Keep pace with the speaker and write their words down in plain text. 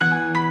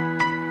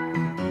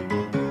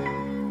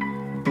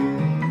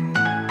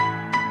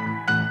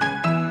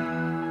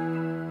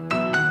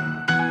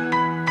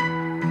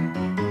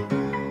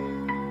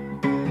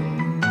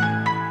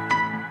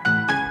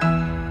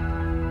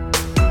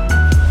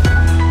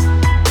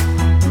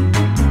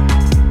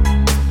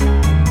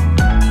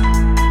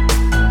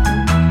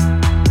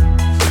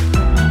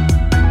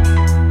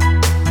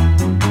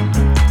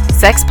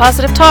Sex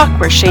Positive Talk,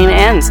 where shame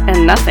ends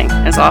and nothing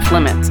is off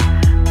limits.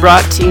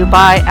 Brought to you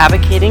by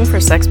Advocating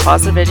for Sex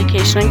Positive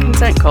Education and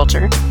Consent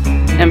Culture,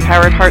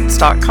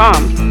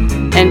 EmpoweredHearts.com,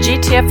 and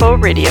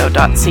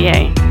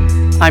GTFORadio.ca.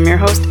 I'm your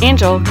host,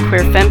 Angel,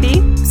 queer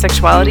fembi,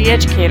 sexuality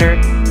educator,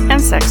 and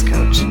sex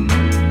coach.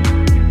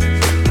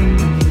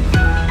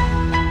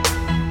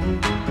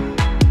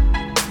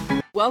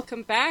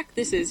 Welcome back.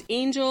 This is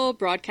Angel,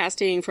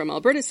 broadcasting from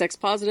Alberta Sex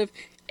Positive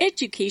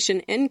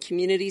Education and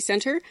Community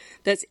Center.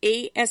 That's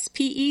ASPECC.ca,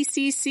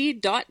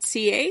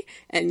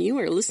 and you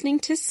are listening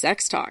to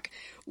Sex Talk.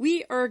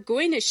 We are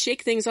going to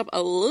shake things up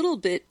a little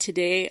bit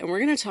today, and we're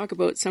going to talk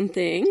about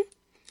something,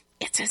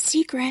 it's a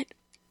secret,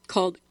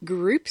 called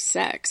group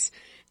sex.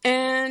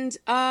 And,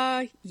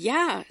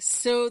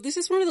 so this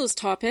is one of those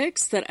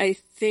topics that I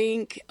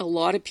think a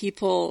lot of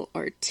people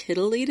are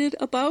titillated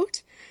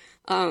about.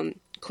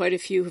 Quite a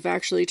few have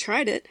actually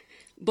tried it,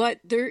 but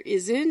there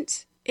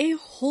isn't a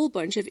whole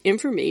bunch of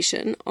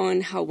information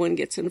on how one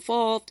gets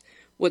involved,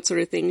 what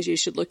sort of things you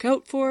should look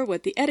out for,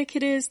 what the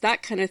etiquette is,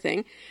 that kind of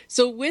thing.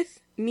 So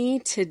with me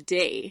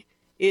today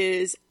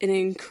is an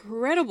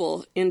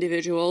incredible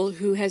individual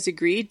who has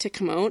agreed to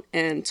come out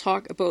and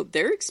talk about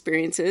their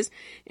experiences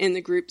in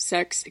the group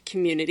sex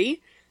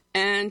community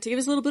and to give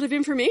us a little bit of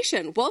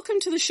information.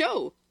 Welcome to the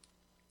show.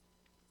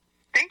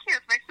 Thank you.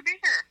 It's nice to be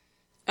here.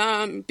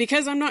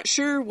 Because I'm not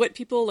sure what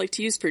people like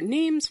to use for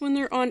names when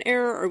they're on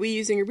air. Are we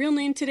using a real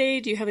name today?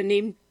 Do you have a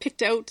name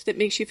picked out that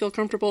makes you feel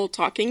comfortable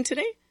talking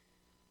today?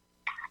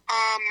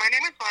 My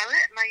name is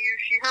Violet, and I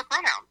use she, her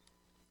pronouns.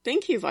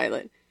 Thank you,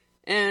 Violet.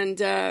 And,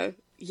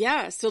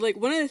 so like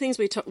one of the things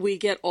we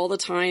get all the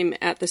time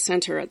at the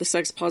center, at the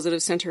Sex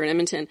Positive Center in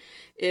Edmonton,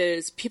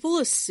 is people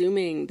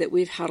assuming that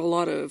we've had a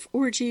lot of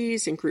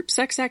orgies and group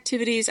sex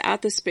activities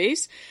at the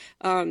space.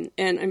 And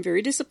I'm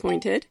very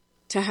disappointed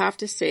to have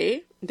to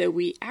say that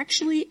we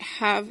actually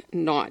have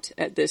not,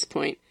 at this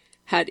point,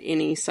 had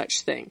any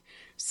such thing.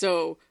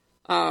 So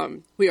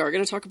we are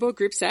going to talk about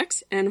group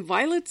sex, and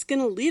Violet's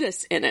going to lead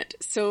us in it.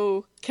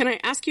 So can I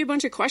ask you a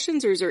bunch of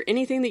questions, or is there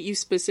anything that you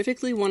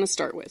specifically want to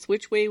start with?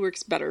 Which way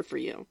works better for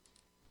you?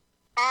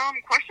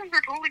 Questions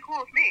are totally cool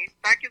with me.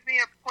 That gives me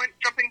a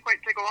jumping point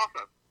to go off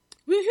of.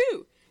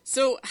 Woohoo!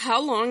 So how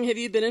long have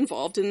you been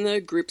involved in the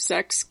group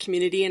sex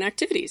community and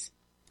activities?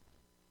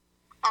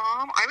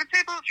 I would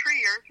say about 3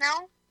 years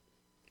now.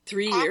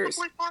 3 years?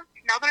 Possibly 4.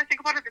 Now that I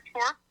think about it,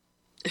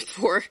 it's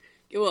 4. 4?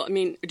 Well, I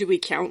mean, do we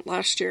count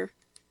last year?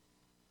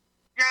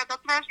 Yeah,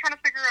 that's what I was trying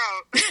to figure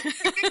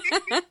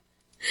out.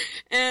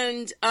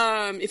 And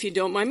if you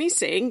don't mind me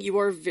saying, you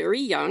are very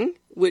young,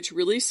 which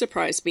really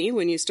surprised me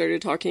when you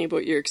started talking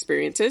about your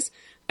experiences.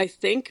 I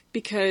think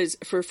because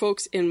for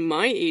folks in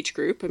my age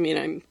group, I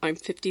mean, I'm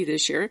 50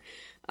 this year,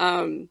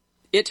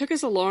 it took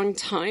us a long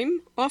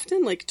time,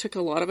 often, took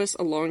a lot of us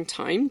a long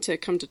time to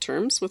come to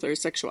terms with our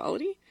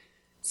sexuality.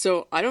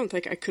 So I don't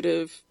think I could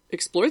have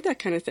explored that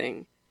kind of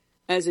thing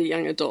as a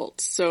young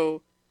adult.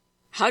 So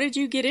how did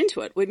you get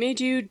into it? What made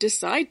you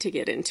decide to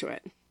get into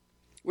it?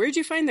 Where did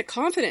you find the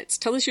confidence?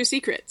 Tell us your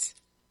secrets.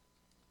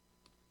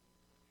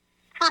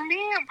 For me,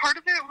 part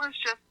of it was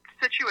just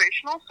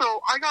situational.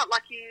 So I got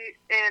lucky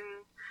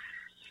in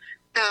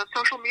the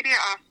social media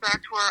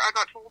aspect where I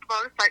got told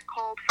about a site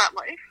called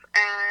FetLife.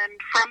 And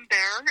from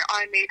there,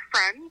 I made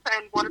friends,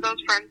 and one of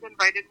those friends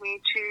invited me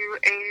to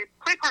a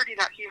play party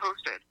that he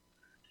hosted.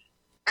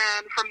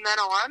 And from then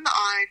on,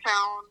 I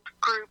found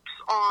groups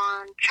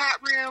on chat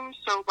rooms.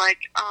 So,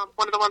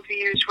 one of the ones we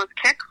used was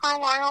Kik for a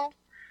while,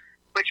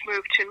 which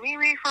moved to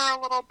Mimi for a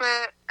little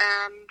bit.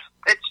 And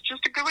it's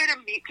just a good way to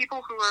meet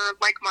people who are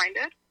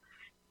like-minded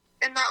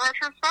in that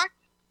retrospect.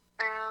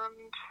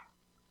 And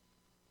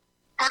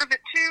part of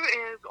it, too,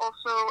 is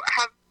also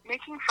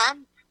making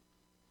friends.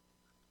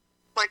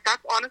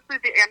 That's honestly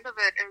the end of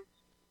it, is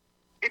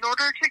in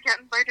order to get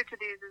invited to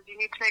these, is you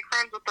need to make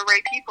friends with the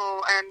right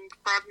people and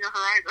broaden your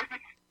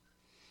horizons.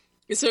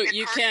 So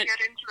you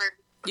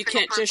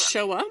can't just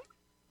show up?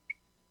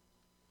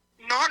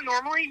 Not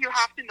normally. You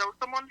have to know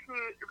someone who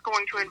is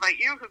going to invite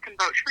you, who can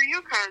vouch for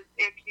you, because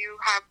if you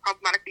have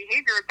problematic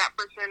behavior, that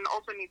person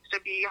also needs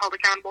to be held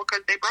accountable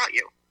because they brought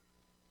you.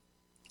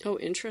 Oh,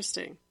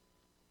 interesting.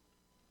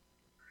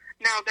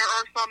 Now, there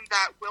are some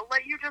that will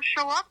let you just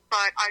show up,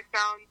 but I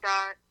found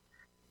that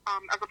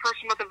as a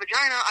person with a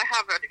vagina, I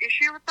have an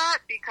issue with that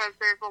because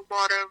there's a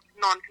lot of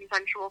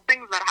non-consensual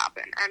things that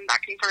happen, and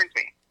that concerns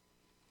me.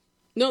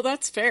 No,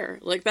 that's fair.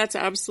 That's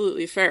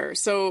absolutely fair.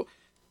 So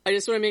I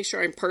just want to make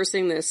sure I'm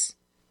parsing this.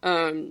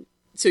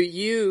 So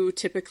you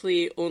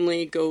typically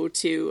only go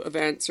to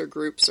events or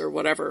groups or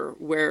whatever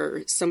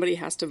where somebody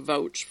has to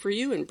vouch for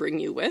you and bring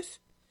you with?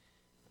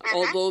 Mm-hmm.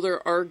 Although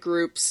there are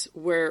groups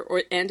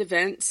and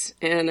events,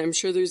 and I'm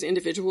sure there's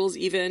individuals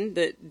even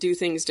that do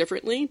things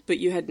differently, but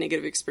you had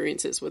negative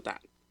experiences with that.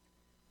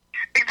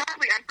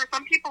 Exactly, and for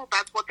some people,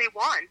 that's what they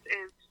want,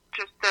 is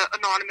just the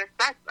anonymous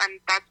sex, and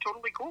that's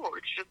totally cool.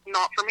 It's just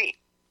not for me.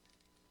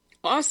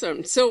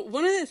 Awesome. So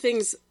one of the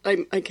things,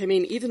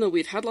 even though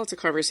we've had lots of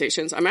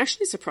conversations, I'm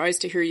actually surprised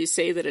to hear you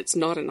say that it's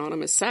not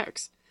anonymous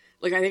sex.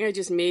 I think I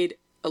just made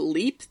a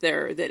leap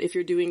there that if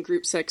you're doing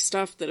group sex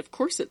stuff, that of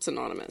course it's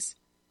anonymous.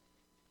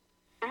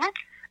 Mm-hmm.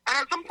 And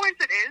at some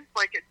points it is.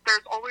 Like,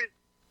 there's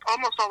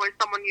almost always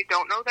someone you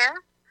don't know there.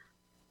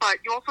 But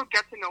you also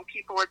get to know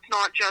people. It's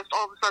not just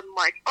all of a sudden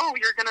like, oh,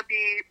 you're going to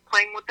be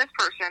playing with this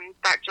person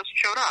that just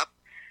showed up.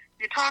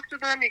 You talk to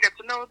them, you get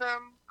to know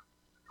them.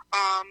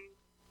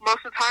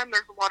 Most of the time,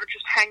 there's a lot of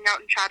just hanging out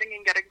and chatting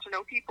and getting to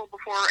know people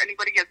before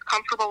anybody gets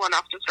comfortable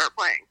enough to start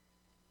playing.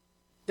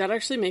 That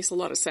actually makes a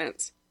lot of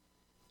sense.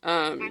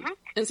 Mm-hmm.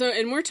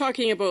 And we're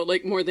talking about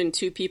like more than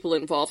 2 people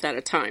involved at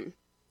a time.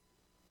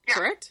 Yeah.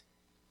 Correct?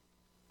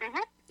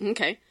 Mm-hmm.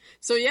 Okay.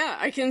 So yeah,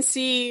 I can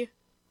see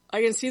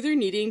there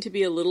needing to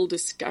be a little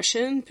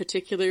discussion,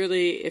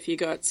 particularly if you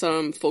got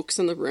some folks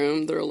in the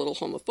room that are a little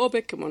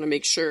homophobic and want to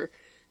make sure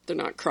they're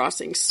not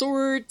crossing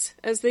swords,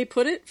 as they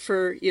put it,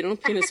 for,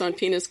 penis on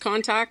penis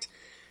contact.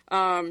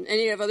 And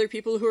you have other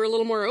people who are a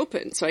little more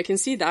open. So I can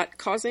see that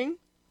causing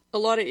a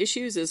lot of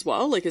issues as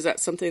well. Like, is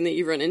that something that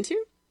you run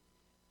into?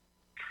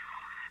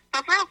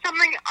 That's not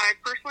something I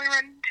personally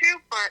run into,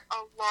 but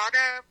a lot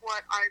of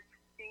what I've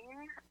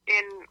seen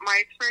in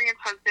my experience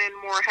has been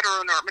more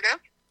heteronormative.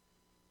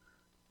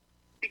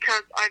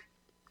 Because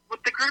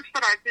with the groups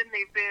that I've been,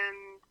 they've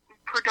been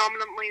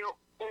predominantly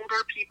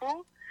older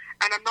people.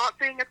 And I'm not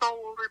saying it's all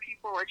older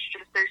people, it's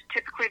just there's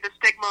typically the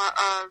stigma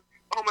of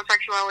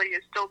homosexuality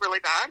is still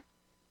really bad.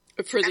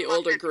 For the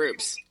older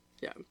groups.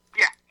 Yeah.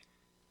 Yeah.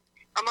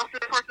 Unless,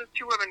 of course, it's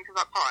 2 women, because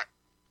that's hot.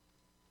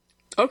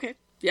 Okay.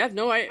 Yeah,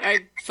 no,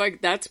 I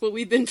that's what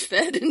we've been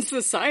fed in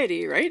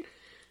society, right?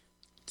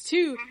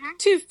 Two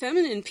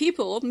feminine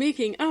people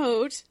making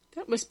out,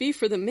 that must be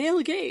for the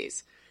male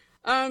gaze.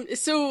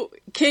 So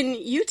can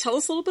you tell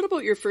us a little bit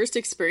about your first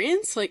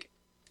experience? Like,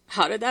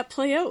 how did that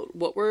play out?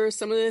 What were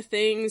some of the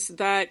things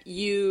that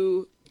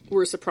you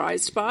were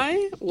surprised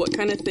by? What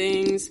kind of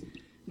things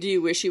do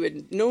you wish you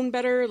had known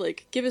better?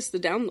 Like, give us the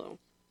down low.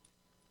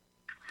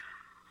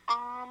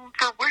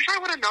 For wish I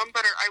would have known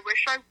better, I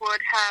wish I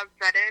would have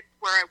vetted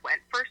where I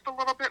went first a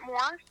little bit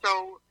more.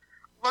 So,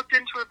 looked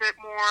into a bit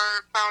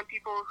more, found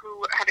people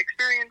who had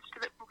experienced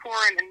it before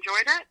and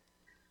enjoyed it.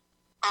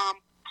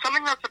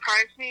 Something that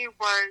surprised me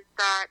was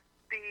that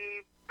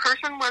the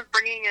person was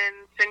bringing in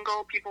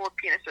single people with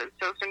penises,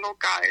 so single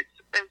guys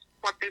is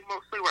what they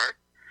mostly were.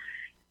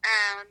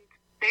 And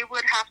they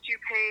would have to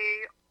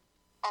pay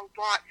a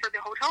lot for the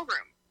hotel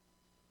room.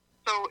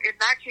 So in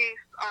that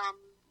case,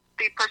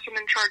 the person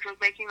in charge was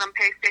making them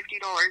pay $50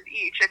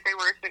 each if they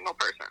were a single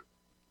person.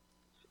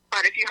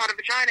 But if you had a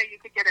vagina, you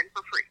could get in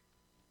for free.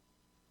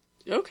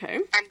 Okay.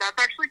 And that's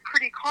actually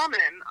pretty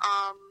common.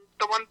 All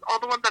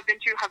the ones I've been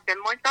to have been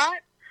like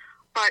that.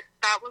 But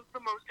that was the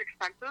most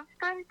expensive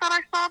thing that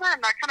I saw there,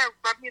 and that kind of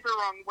rubbed me the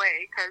wrong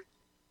way, because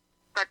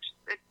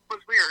it was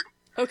weird.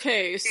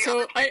 Okay,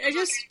 so I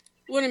just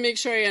want to make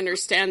sure I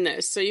understand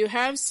this. So you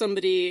have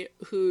somebody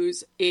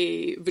who's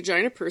a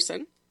vagina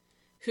person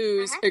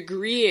who's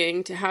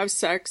agreeing to have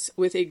sex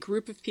with a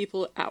group of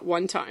people at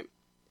one time.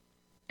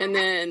 And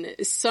then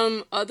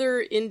some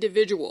other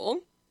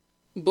individual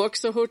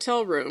books a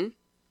hotel room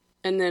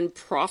and then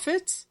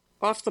profits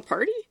off the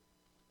party?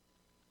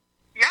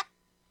 Yep.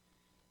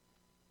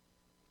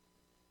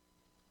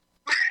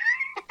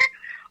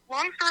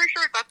 Long story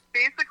short, that's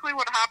basically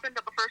what happened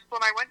at the first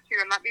one I went to,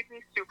 and that made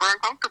me super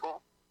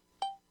uncomfortable.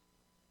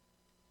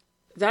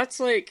 That's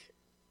like...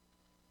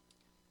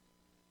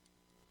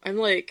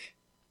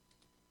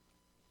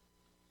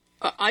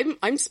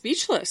 I'm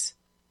speechless.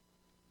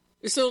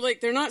 So,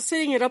 like, they're not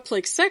setting it up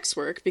like sex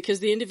work because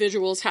the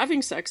individuals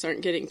having sex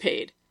aren't getting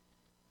paid.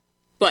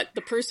 But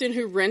the person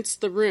who rents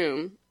the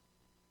room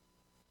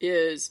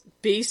is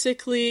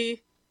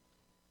basically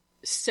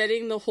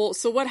setting the whole...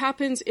 So what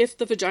happens if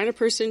the vagina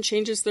person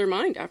changes their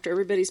mind after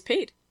everybody's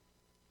paid?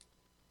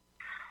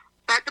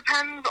 That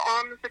depends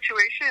on the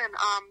situation.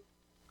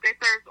 If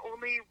there's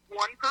only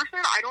one person,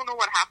 I don't know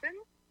what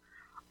happens.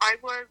 I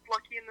was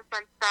lucky in the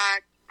sense that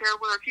there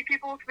were a few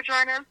people with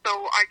vaginas, so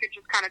I could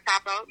just kind of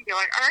tap out and be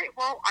like, all right,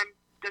 well,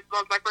 this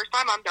was my first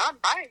time, I'm done,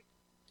 bye.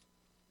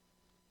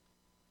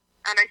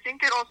 And I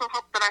think it also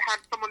helped that I had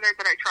someone there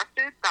that I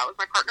trusted. That was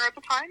my partner at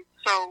the time.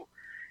 So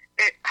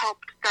it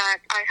helped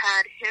that I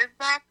had his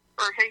back,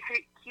 or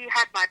he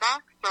had my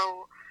back,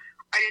 so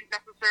I didn't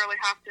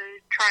necessarily have to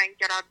try and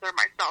get out of there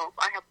myself.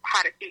 I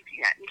had a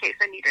safety net in case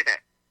I needed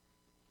it.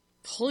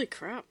 Holy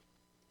crap.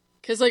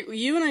 Because, like,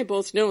 you and I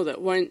both know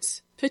that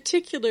once,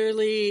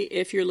 particularly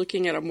if you're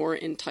looking at a more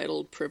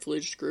entitled,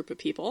 privileged group of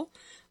people,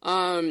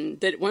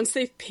 that once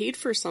they've paid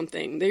for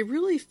something, they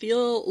really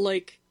feel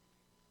like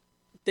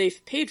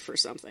they've paid for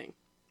something.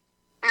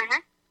 Mm-hmm.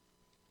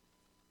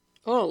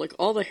 Oh, like,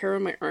 all the hair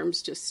on my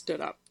arms just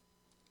stood up.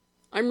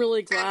 I'm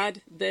really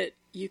glad that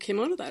you came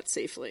out of that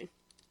safely.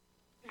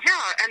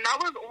 Yeah, and that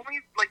was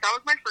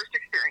my first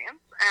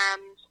experience,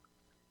 and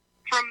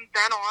from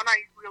then on, I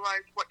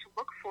realized what to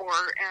look for,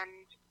 and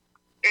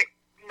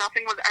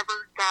nothing was ever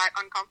that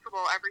uncomfortable.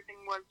 Everything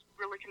was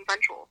really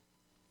consensual.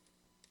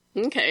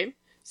 Okay.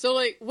 So,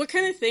 like, what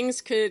kind of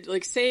things could,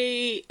 like,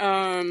 say,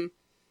 a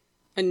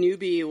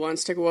newbie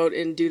wants to go out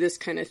and do this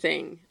kind of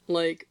thing?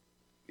 Like,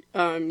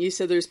 you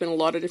said there's been a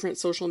lot of different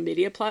social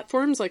media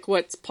platforms. Like,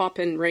 what's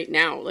popping right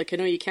now? Like, I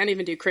know you can't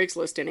even do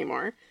Craigslist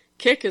anymore.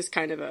 Kik is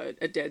kind of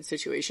a dead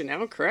situation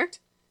now, correct?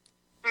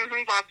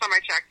 Mm-hmm, last time I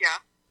checked, yeah.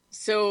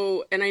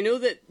 So, and I know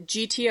that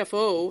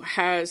GTFO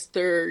has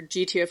their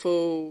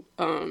GTFO,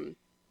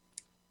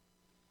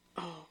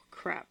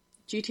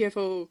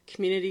 GTFO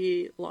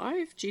Community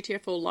Live?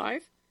 GTFO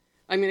Live?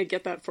 I'm going to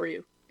get that for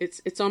you.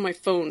 It's on my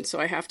phone, so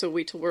I have to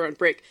wait till we're on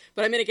break.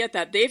 But I'm going to get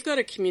that. They've got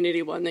a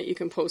community one that you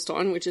can post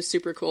on, which is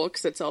super cool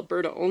because it's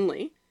Alberta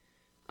only.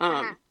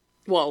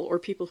 Well, or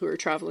people who are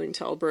traveling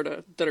to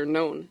Alberta that are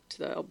known to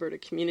the Alberta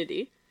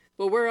community.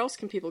 But where else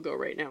can people go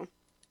right now?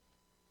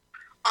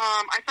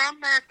 I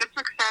found there's good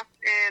success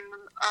in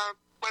a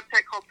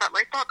website called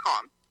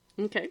FetLife.com.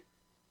 Okay.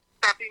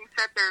 That being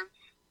said,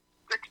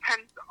 it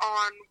depends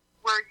on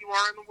where you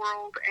are in the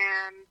world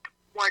and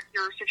what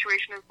your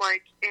situation is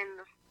like in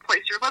the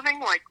place you're living.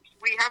 Like,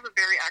 we have a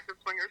very active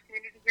swingers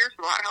community here,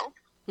 so that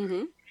helps.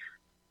 Mm-hmm.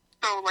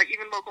 So, like,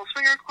 even local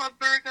swinger clubs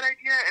are a good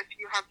idea if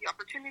you have the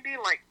opportunity.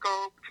 Like,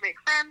 go to make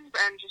friends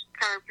and just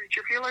kind of reach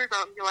your feelers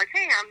out and be like,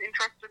 hey, I'm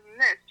interested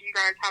in this. Do you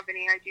guys have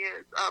any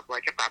ideas of,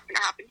 like, if that's going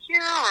to happen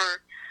here,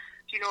 or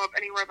do you know of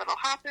anywhere that'll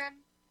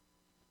happen?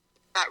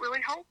 That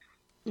really helps.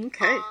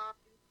 Okay.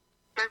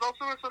 There's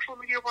also a social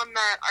media one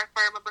that, if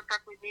I remember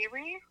correctly,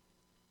 Mewe.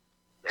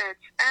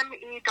 It's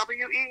MEWE,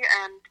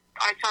 and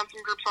I found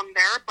some groups on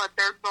there, but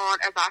they're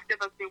not as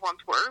active as they once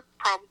were,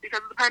 probably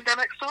because of the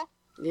pandemic still.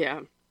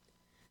 Yeah.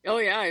 Oh,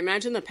 yeah, I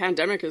imagine the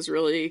pandemic has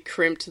really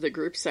crimped the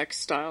group sex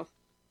style.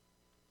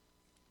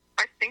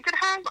 I think it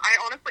has. I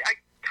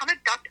kind of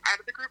ducked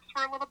out of the groups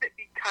for a little bit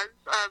because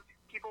of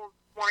people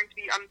wanting to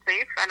be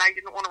unsafe, and I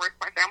didn't want to risk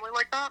my family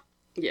like that.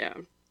 Yeah.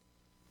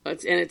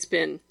 It's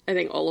been, I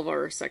think all of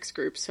our sex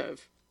groups have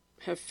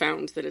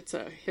found that it's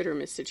a hit or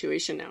miss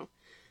situation now.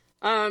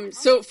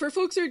 So for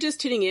folks who are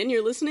just tuning in,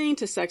 you're listening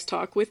to Sex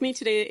Talk. With me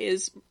today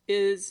is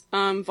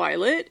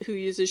Violet, who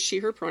uses she,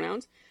 her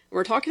pronouns.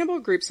 We're talking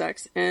about group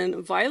sex, and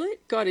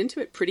Violet got into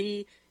it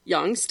pretty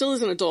young, still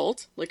as an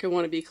adult. Like, I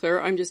want to be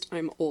clear, I'm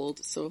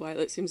old, so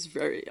Violet seems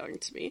very young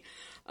to me.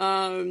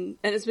 And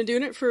has been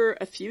doing it for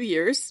a few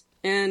years,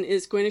 and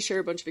is going to share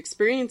a bunch of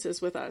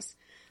experiences with us.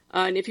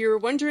 And if you were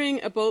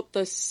wondering about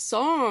the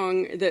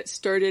song that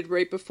started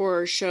right before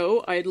our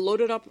show, I'd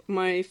loaded up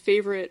my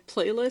favorite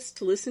playlist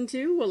to listen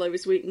to while I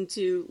was waiting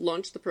to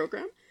launch the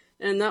program.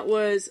 And that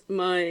was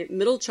my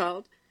middle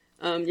child.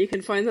 You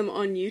can find them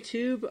on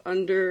YouTube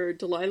under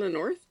Delilah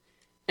North.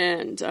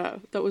 And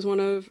that was one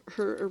of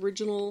her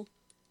original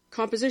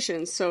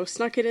compositions. So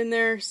snuck it in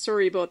there.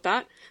 Sorry about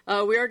that.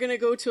 We are going to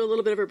go to a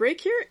little bit of a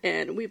break here,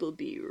 and we will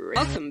be right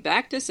back. Welcome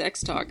back to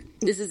Sex Talk.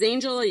 This is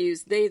Angel. I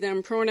use they,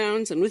 them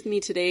pronouns, and with me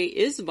today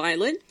is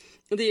Violet,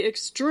 the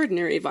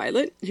extraordinary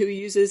Violet, who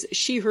uses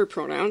she, her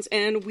pronouns,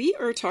 and we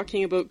are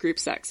talking about group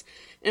sex.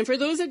 And for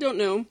those that don't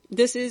know,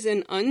 this is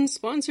an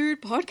unsponsored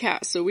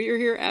podcast, so we are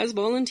here as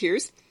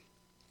volunteers.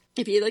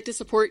 If you'd like to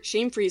support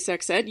Shame-Free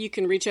Sex Ed, you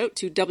can reach out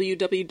to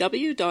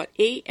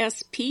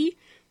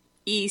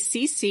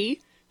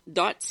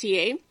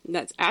www.aspecc.ca.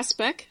 That's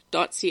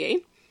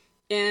aspec.ca.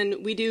 And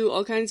we do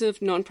all kinds of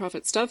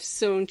nonprofit stuff,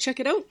 so check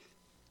it out.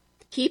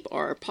 Keep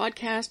our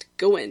podcast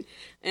going.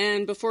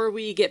 And before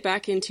we get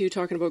back into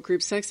talking about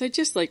group sex, I'd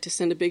just like to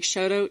send a big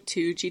shout out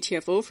to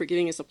GTFO for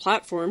giving us a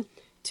platform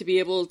to be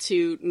able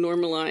to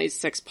normalize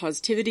sex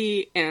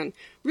positivity and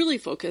really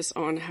focus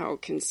on how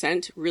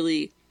consent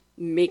really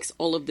makes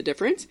all of the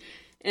difference.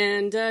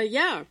 And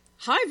yeah,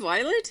 hi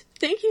Violet.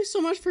 Thank you so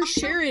much for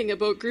sharing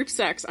about group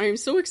sex. I am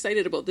so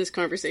excited about this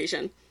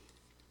conversation.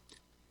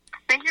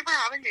 Thank you for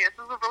having me. This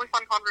is a really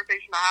fun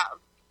conversation to have.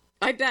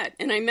 I bet.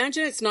 And I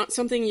imagine it's not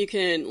something you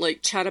can,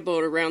 like, chat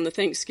about around the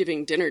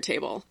Thanksgiving dinner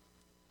table.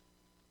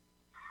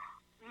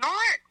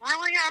 Not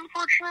really,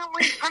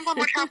 unfortunately. Depends on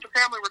which half the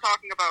family we're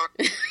talking about.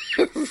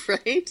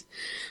 Right?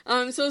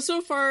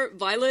 So far,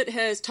 Violet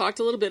has talked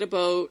a little bit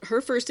about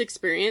her first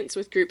experience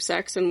with group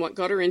sex and what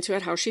got her into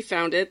it, how she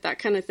found it, that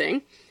kind of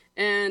thing.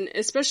 And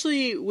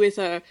especially with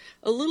a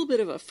little bit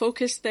of a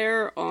focus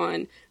there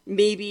on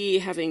maybe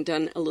having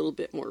done a little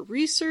bit more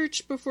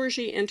research before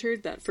she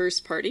entered that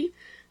first party.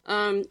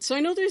 So I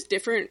know there's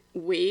different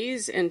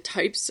ways and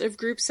types of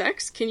group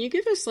sex. Can you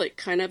give us like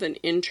kind of an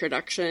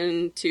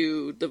introduction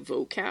to the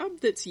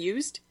vocab that's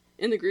used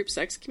in the group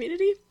sex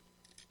community?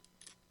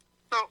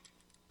 So,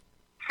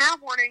 fair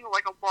warning,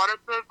 like a lot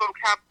of the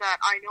vocab that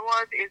I know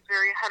of is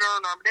very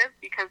heteronormative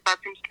because that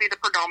seems to be the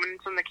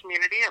predominance in the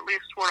community, at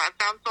least what I've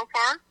found so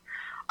far.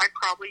 I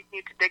probably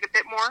need to dig a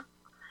bit more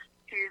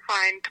to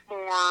find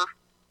more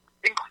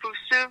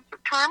inclusive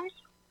terms.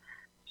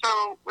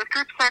 So with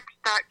group sex,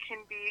 that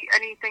can be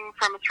anything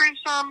from a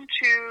threesome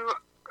to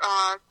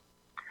a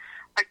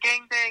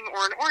gangbang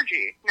or an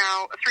orgy.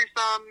 Now, a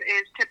threesome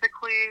is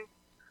typically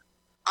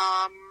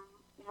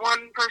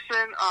one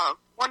person of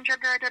one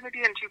gender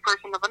identity and two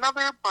person of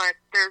another, but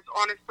there's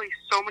honestly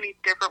so many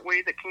different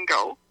ways it can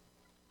go.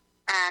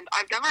 And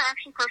I've never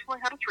actually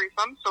personally had a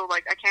threesome, so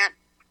like I can't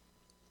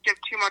give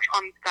too much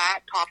on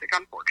that topic,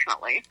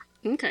 unfortunately.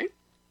 Okay.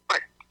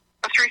 But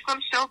a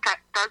threesome still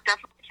does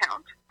definitely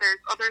count. There's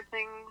other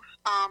things.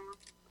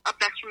 Up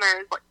next from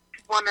there is like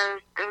one of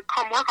the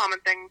more common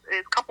things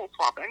is couple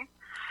swapping,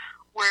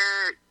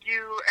 where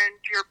you and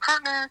your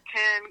partner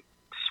can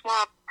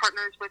swap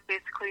partners with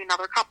basically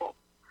another couple.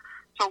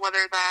 So whether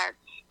that's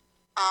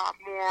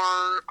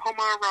more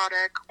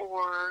homoerotic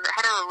or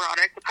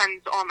heteroerotic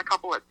depends on the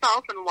couple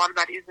itself, and a lot of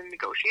that is in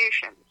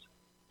negotiations.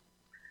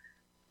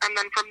 And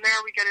then from there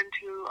we get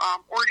into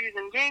orgies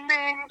and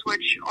gangbangs,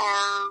 which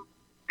are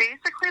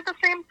basically the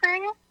same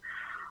thing.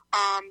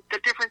 The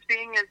difference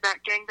being is that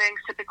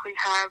gangbangs typically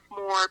have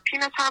more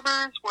penis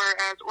havers,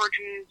 whereas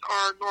orgies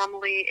are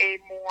normally a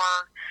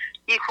more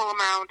equal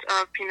amount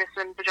of penis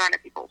and vagina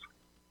people.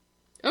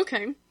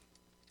 Okay.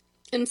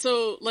 And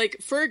so, like,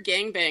 for a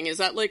gangbang, is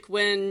that like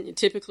when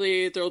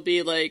typically there'll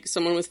be, like,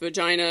 someone with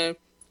vagina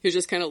who's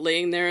just kind of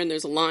laying there and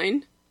there's a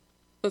line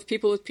of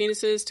people with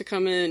penises to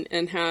come in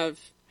and have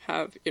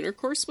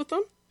intercourse with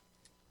them?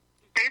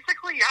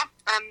 Basically, yeah.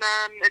 And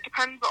then it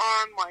depends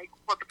on, like,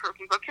 what the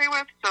person's okay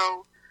with.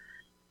 So,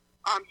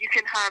 you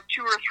can have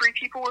 2 or 3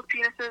 people with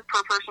penises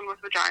per person with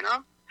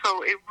vagina.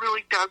 So it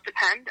really does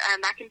depend.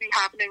 And that can be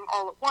happening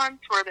all at once,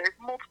 where there's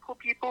multiple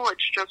people.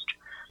 It's just...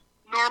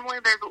 normally,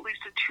 there's at least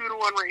a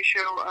 2-to-1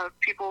 ratio of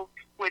people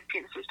with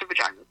penises to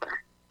vaginas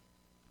there.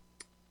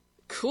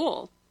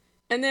 Cool.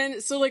 And then,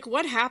 so, like,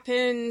 what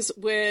happens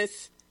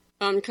with,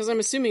 because I'm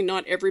assuming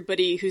not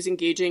everybody who's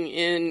engaging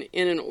in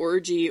an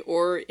orgy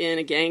or in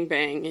a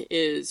gangbang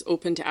is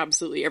open to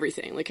absolutely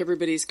everything. Like,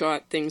 everybody's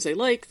got things they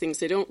like, things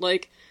they don't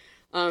like.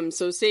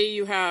 So say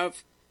you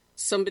have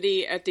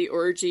somebody at the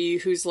orgy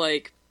who's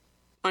like,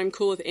 I'm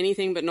cool with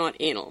anything but not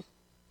anal.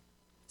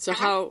 So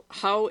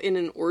how in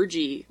an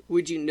orgy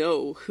would you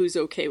know who's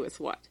okay with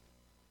what?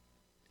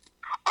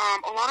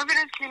 A lot of it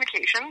is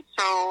communication.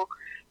 So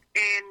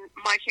in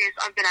my case,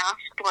 I've been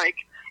asked, like,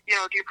 do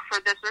you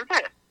prefer this or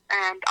this?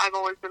 And I've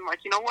always been like,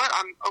 you know what,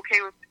 I'm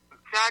okay with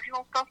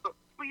vaginal stuff, but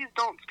please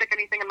don't stick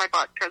anything in my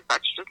butt, because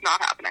that's just not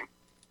happening.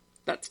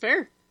 That's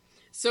fair.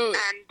 So,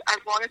 and as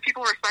long as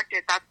people respect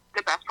it, that's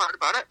the best part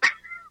about it.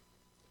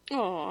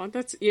 Oh,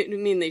 I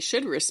mean, they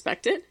should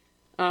respect it.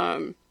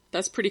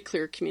 That's pretty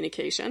clear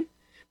communication.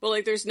 But,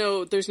 like, there's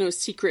no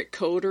secret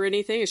code or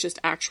anything. It's just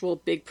actual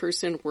big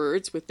person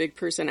words with big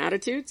person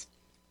attitudes.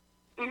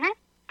 Mm-hmm.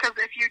 Because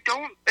if you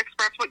don't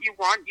express what you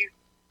want,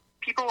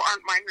 people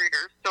aren't mind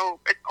readers, so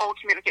it's all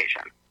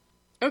communication.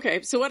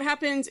 Okay, so what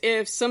happens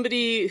if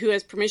somebody who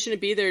has permission to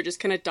be there just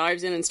kind of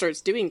dives in and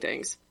starts doing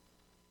things?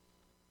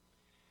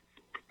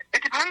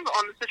 It depends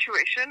on the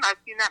situation.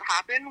 I've seen that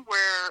happen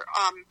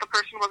where the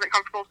person wasn't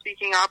comfortable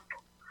speaking up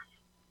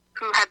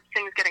who had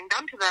things getting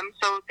done to them,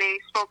 so they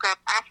spoke up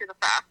after the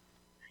fact.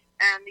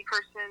 And the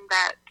person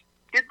that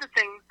did the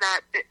things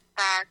that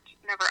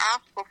never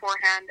asked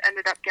beforehand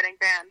ended up getting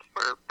banned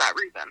for that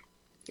reason.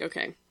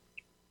 Okay.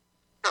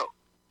 So,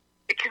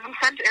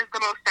 consent is the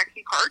most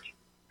sexy part,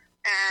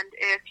 and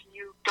if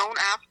you don't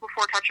ask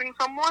before touching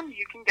someone,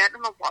 you can get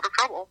in a lot of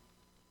trouble.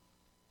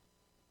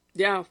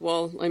 Yeah,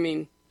 well, I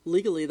mean,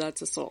 legally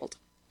that's assault.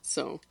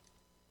 So,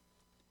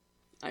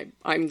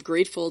 I'm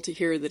grateful to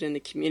hear that in the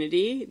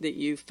community that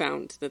you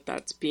found that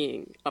that's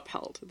being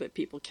upheld, that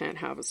people can't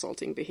have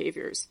assaulting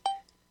behaviors.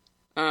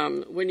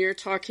 When you're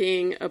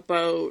talking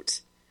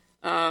about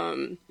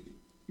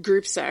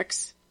group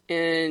sex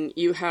and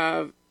you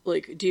have,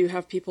 like, do you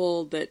have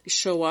people that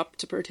show up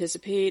to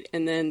participate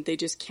and then they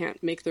just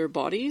can't make their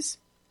bodies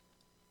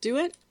do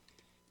it?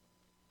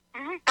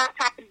 Mm-hmm. That's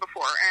happened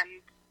before,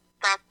 and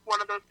that's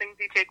one of those things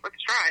you take with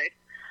stride.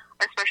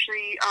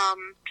 Especially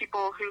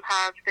people who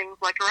have things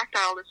like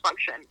erectile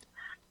dysfunction.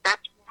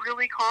 That's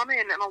really common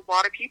in a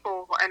lot of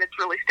people, and it's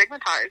really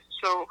stigmatized.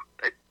 So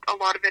a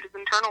lot of it is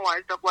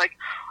internalized of like,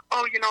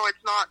 oh,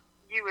 it's not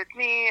you, it's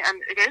me, and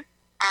it is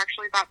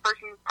actually that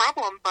person's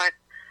problem, but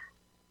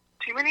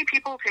too many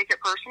people take it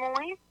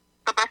personally.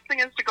 The best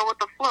thing is to go with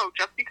the flow.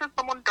 Just because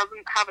someone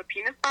doesn't have a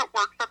penis that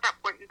works at that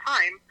point in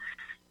time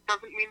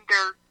doesn't mean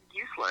they're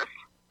useless.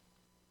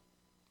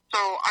 So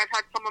I've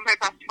had some of my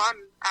best fun,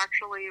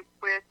 actually,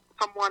 with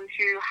someone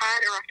who had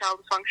erectile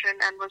dysfunction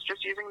and was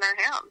just using their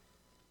hands.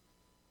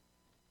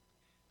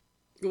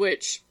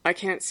 Which, I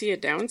can't see a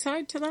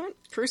downside to that,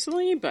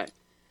 personally, but,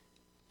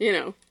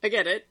 I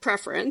get it.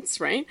 Preference,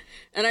 right?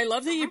 And I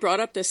love that you brought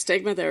up the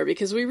stigma there,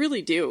 because we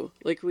really do.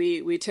 Like,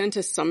 we tend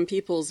to sum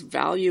people's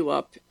value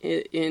up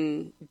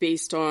in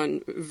based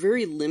on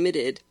very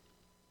limited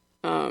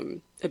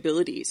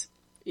abilities,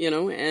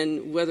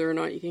 and whether or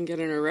not you can get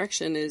an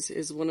erection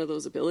is one of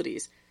those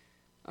abilities.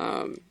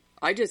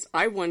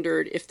 I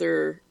wondered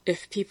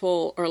if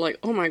people are like,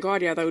 oh my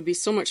God, yeah, that would be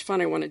so much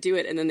fun, I want to do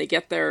it, and then they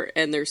get there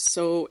and they're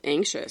so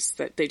anxious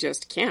that they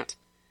just can't.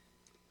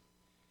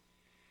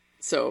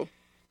 So,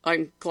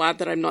 I'm glad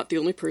that I'm not the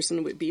only person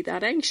who would be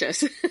that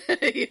anxious, Oh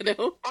yeah,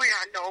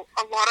 no,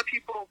 a lot of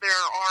people there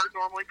are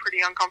normally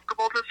pretty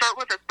uncomfortable to start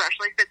with,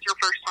 especially if it's your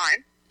first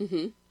time.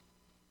 Mm-hmm.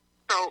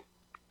 So,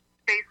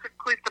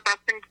 basically the best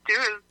thing to do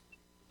is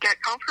get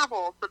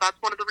comfortable. So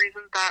that's one of the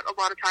reasons that a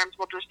lot of times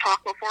we'll just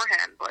talk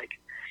beforehand, like,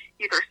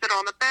 either sit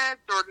on the beds,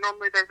 or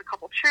normally there's a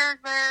couple chairs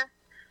there,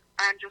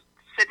 and just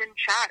sit and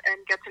chat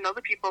and get to know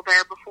the people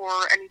there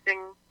before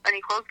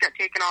any clothes get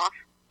taken off.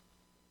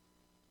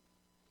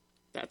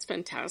 That's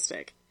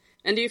fantastic.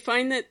 And do you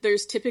find that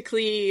there's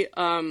typically,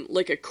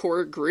 like a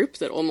core group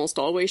that almost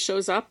always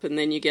shows up, and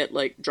then you get,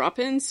 like,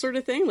 drop-ins sort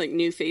of thing, like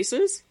new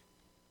faces?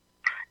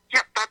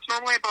 Yep, that's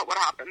normally about what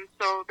happens.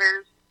 So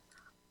there's,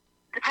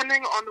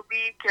 depending on the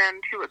week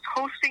and who is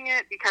hosting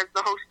it, because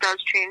the host does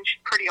change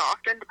pretty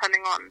often,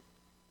 depending on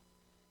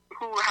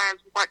who has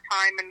what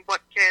time and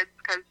what kids,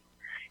 because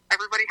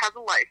everybody has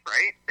a life,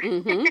 right?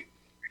 Mm-hmm.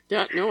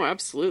 Yeah, no,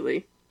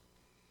 absolutely.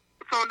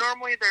 So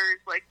normally there's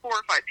like 4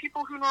 or 5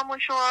 people who normally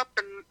show up,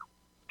 and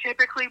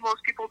typically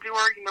most people do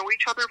already know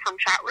each other from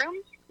chat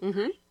rooms.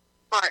 Mm-hmm.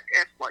 But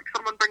if like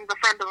someone brings a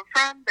friend of a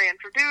friend, they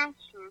introduce,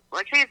 and it's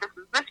like, hey, this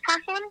is this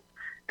person.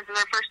 This is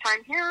our first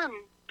time here, and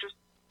just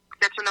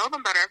get to know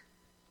them better.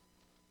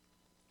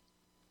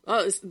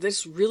 Oh,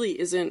 this really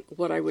isn't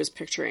what I was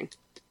picturing,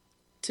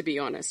 to be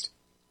honest.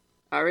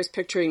 I was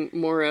picturing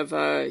more of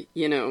a,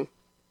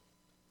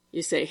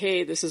 you say,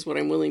 hey, this is what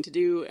I'm willing to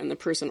do, and the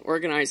person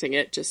organizing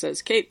it just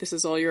says, Kate, this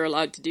is all you're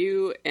allowed to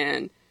do,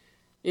 and,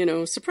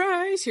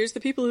 surprise, here's the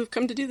people who've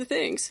come to do the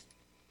things.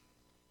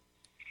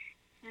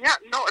 Yeah,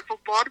 no, it's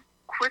a lot of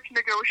quick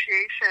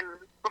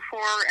negotiation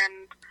before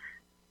and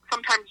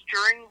sometimes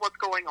during what's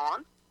going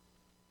on.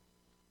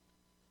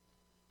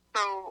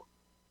 So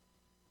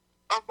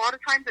a lot of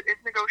times it is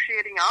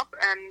negotiating up,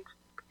 and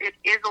it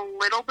is a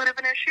little bit of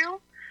an issue.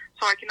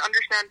 So I can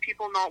understand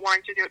people not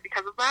wanting to do it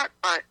because of that,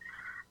 but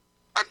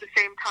at the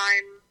same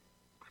time,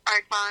 I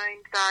find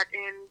that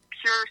in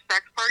pure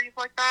sex parties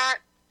like that,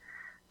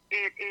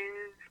 it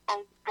is a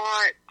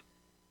lot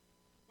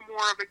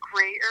more of a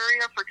gray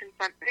area for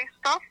consent-based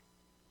stuff.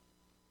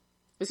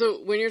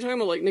 So when you're talking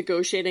about, like,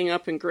 negotiating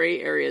up in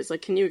gray areas,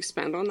 like, can you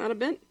expand on that a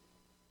bit?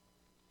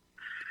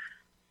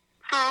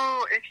 So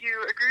if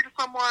you agree to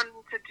someone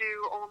to do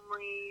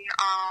only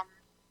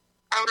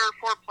outer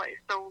foreplay,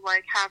 so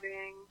like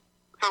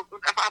so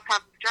if I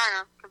have a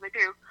vagina, because I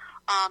do,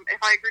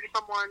 if I agree to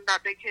someone that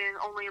they can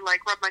only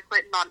like rub my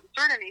clit and not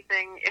insert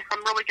anything, if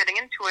I'm really getting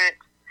into it,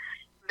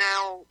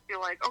 they'll be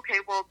like, okay,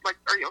 well, like,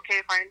 are you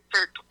okay if I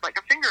insert like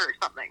a finger or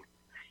something?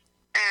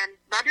 And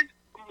that is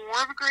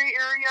more of a gray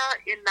area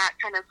in that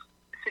kind of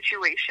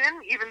situation,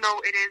 even though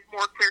it is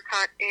more clear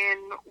cut in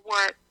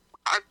what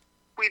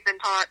we've been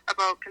taught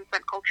about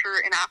consent culture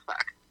in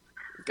affect.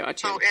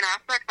 Gotcha. So in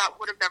affect, that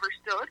would have never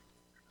stood.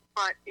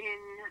 But in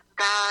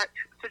that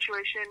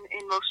situation,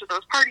 in most of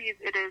those parties,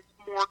 it is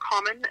more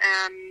common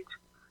and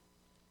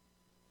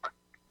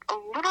a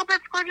little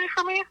bit squidgy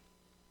for me.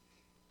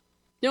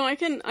 No, I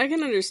can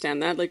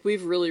understand that. Like,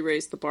 we've really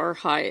raised the bar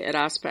high at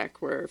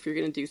Aspect, where if you're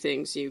going to do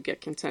things, you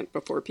get consent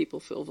before people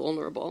feel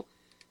vulnerable.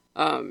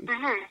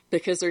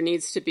 Because there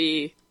needs to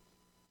be,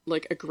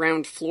 like, a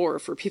ground floor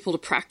for people to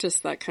practice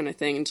that kind of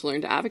thing and to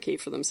learn to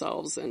advocate for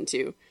themselves and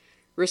to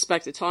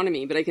respect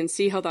autonomy. But I can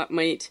see how that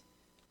might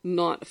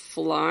not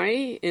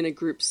fly in a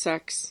group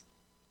sex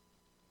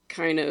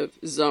kind of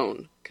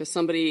zone. Because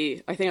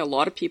I think a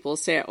lot of people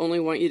say, I only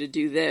want you to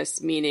do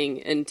this,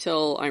 meaning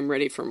until I'm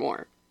ready for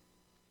more.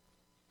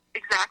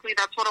 Exactly,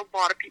 that's what a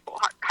lot of people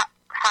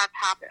have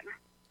happen.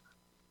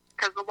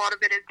 Because a lot of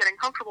it is getting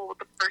comfortable with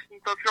the person.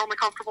 So if you're only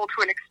comfortable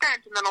to an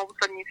extent, and then all of a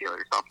sudden you feel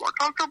yourself more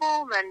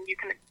comfortable, then you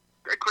can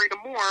agree to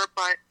more,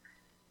 but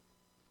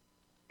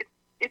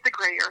it's a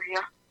gray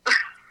area.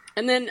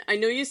 And then I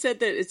know you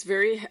said that it's a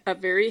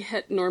very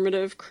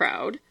heteronormative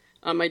crowd.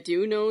 I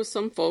do know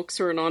some folks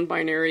who are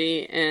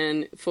non-binary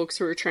and folks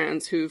who are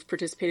trans who've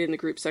participated in the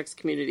group sex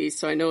community,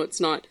 so I know it's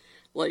not,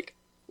 like,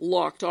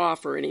 locked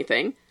off or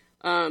anything.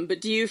 But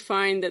do you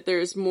find that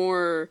there's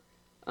more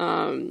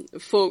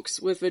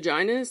folks with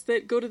vaginas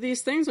that go to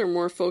these things, or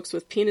more folks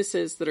with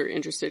penises that are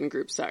interested in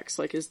group sex?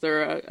 Like, is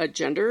there a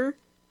gender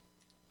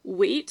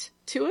weight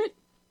to it?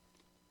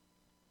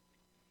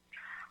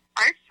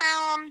 I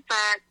found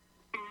that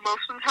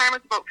most of the time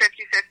it's about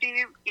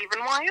 50-50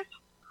 even-wise.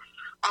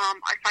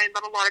 I find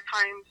that a lot of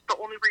times the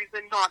only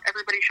reason not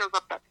everybody shows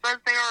up that says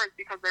they are is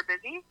because they're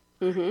busy.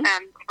 Mm-hmm.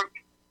 And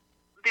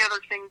the other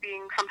thing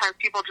being sometimes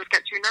people just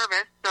get too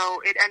nervous,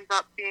 so it ends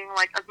up being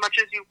like, as much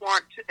as you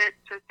want it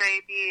to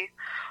say be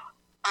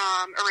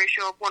a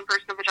ratio of one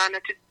person of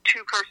vagina to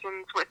two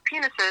persons with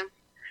penises,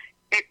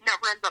 it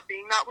never ends up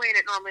being that way, and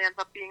it normally ends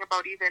up being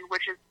about even,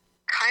 which is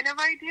kind of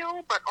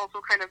ideal, but also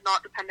kind of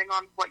not, depending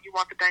on what you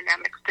want the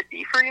dynamics to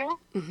be for you.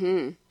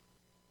 Mm-hmm.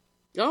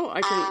 Oh,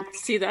 I can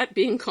see that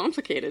being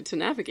complicated to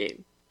navigate.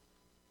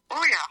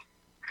 Oh, yeah.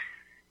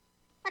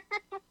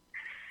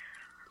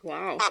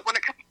 Wow. But when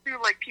it comes to,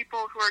 like,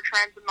 people who are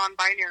trans and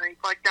non-binary,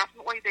 like,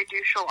 definitely they do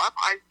show up.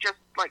 I've just,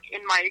 like, in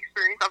my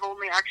experience, I've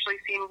only actually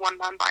seen one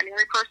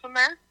non-binary person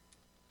there.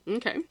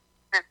 Okay.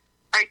 And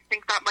I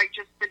think that might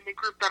just been the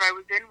group that I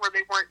was in, where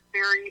they weren't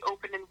very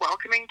open and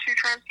welcoming to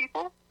trans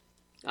people.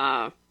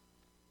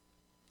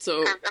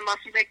 So because unless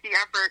you make the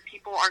effort,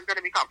 people aren't going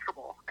to be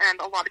comfortable. And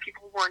a lot of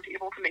people weren't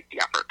able to make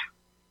the effort.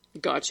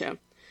 Gotcha.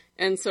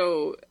 And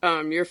so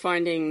you're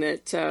finding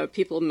that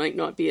people might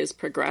not be as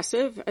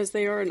progressive as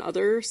they are in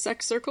other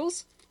sex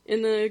circles?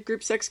 in the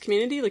group sex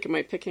community? Like, am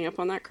I picking up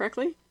on that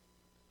correctly?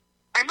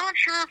 I'm not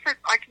sure if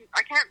I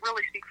can't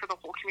really speak for the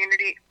whole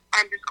community.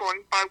 I'm just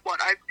going by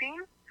what I've seen.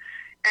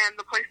 And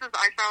the places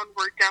I found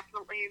were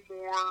definitely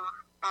more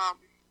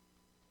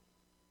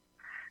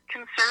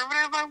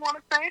conservative, I want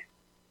to say.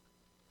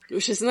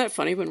 Which, isn't that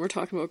funny when we're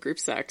talking about group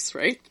sex,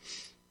 right?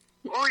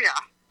 Oh, yeah.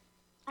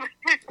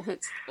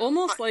 It's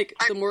almost like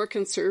the more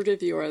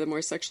conservative you are, the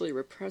more sexually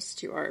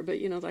repressed you are. But,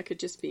 that could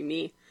just be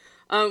me.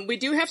 We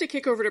do have to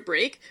kick over to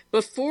break.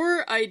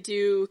 Before I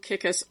do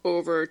kick us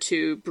over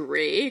to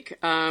break,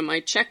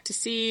 I checked to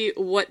see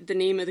what the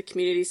name of the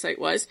community site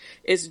was.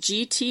 It's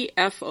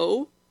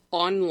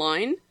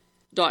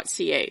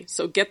gtfonline.ca.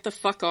 So get the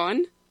fuck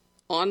on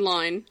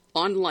life.ca.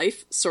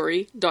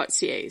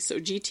 So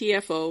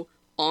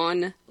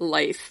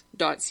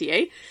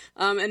gtfonlife.ca.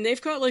 And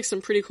they've got like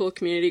some pretty cool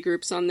community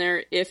groups on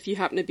there if you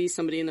happen to be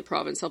somebody in the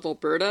province of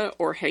Alberta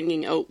or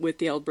hanging out with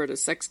the Alberta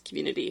sex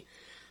community.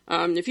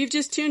 If you've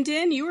just tuned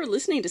in, you are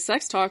listening to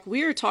Sex Talk.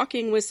 We are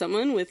talking with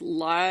someone with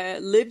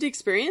lived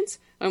experience.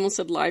 I almost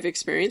said live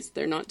experience.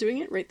 They're not doing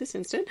it right this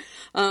instant.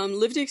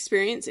 Lived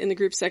experience in the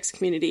group sex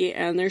community,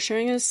 and they're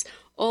showing us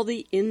all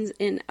the ins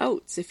and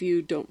outs, if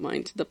you don't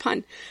mind the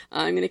pun.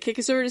 I'm going to kick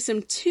us over to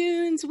some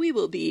tunes. We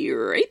will be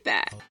right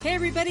back. Hey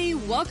everybody,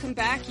 welcome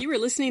back. You are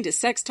listening to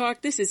Sex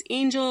Talk. This is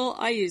Angel.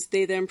 I use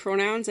they, them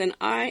pronouns, and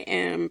I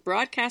am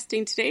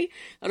broadcasting today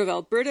out of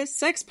Alberta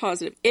Sex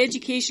Positive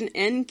Education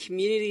and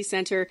Community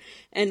Center.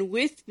 And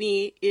with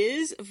me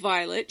is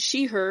Violet,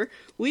 she, her.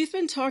 We've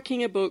been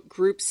talking about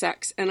group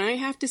sex, and I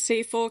have to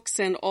say, folks,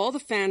 send all the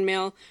fan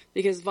mail,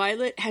 because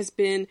Violet has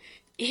been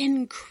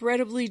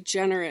incredibly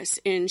generous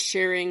in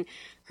sharing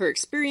her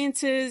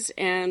experiences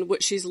and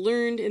what she's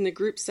learned in the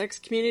group sex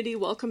community.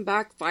 Welcome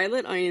back,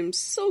 Violet. I am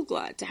so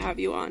glad to have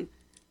you on.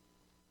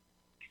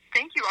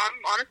 Thank you. I'm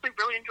honestly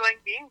really enjoying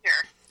being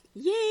here.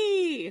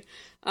 Yay!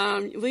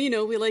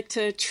 Well, we like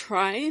to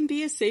try and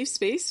be a safe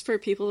space for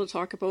people to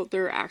talk about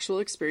their actual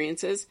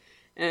experiences.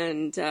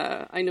 And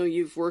I know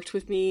you've worked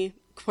with me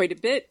quite a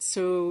bit,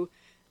 so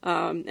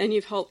and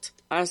you've helped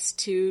us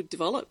to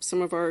develop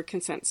some of our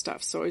consent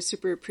stuff. So I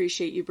super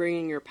appreciate you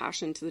bringing your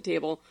passion to the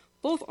table,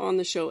 both on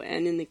the show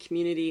and in the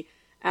community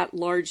at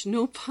large.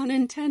 No pun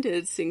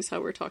intended, seeing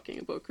how we're talking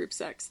about group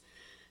sex.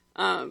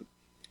 I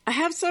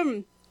have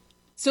some...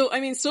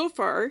 So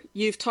far,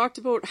 you've talked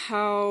about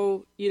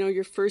how,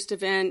 your first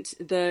event,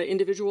 the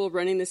individual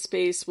running the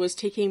space was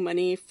taking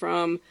money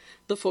from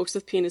the folks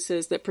with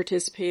penises that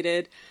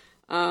participated,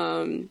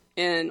 and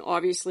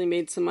obviously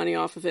made some money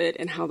off of it,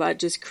 and how that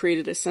just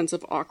created a sense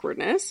of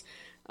awkwardness.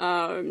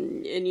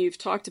 And you've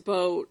talked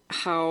about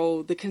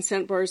how the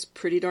consent bar is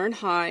pretty darn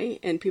high,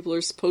 and people are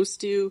supposed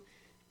to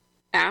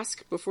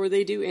ask before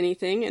they do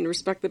anything and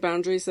respect the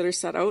boundaries that are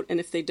set out. And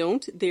if they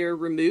don't, they're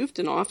removed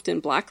and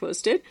often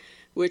blacklisted,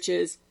 which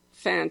is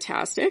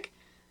fantastic.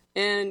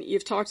 And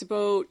you've talked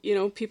about,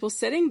 people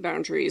setting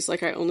boundaries,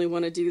 like I only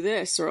want to do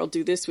this, or I'll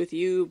do this with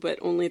you, but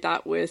only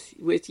that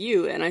with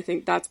you. And I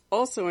think that's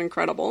also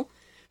incredible.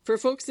 For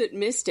folks that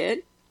missed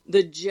it,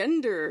 the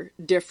gender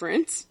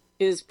difference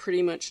is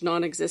pretty much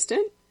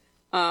non-existent.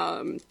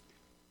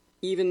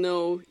 Even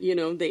though,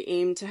 they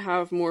aim to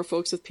have more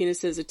folks with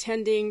penises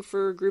attending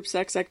for group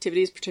sex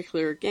activities,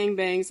 particularly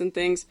gangbangs and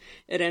things,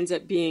 it ends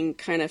up being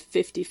kind of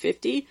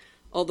 50-50.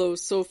 Although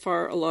so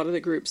far, a lot of the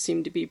groups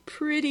seem to be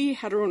pretty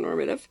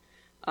heteronormative,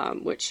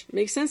 which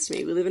makes sense to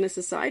me. We live in a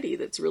society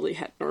that's really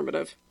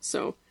heteronormative.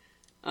 So,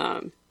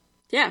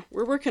 yeah,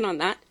 we're working on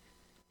that.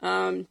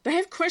 But I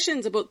have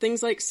questions about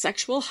things like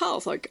sexual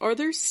health. Like, are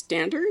there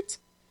standards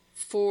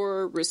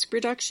for risk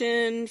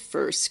reduction,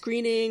 for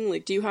screening?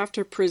 Like, do you have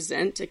to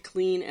present a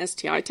clean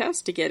STI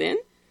test to get in?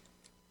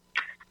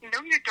 No,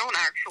 you don't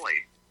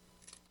actually.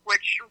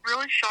 Which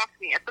really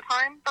shocked me at the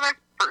time that I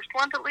first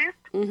went, at least.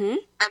 Mm-hmm.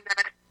 And then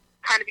I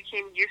kind of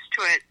became used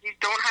to it. You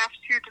don't have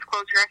to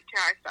disclose your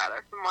STI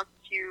status unless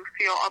you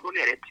feel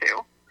obligated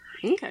to.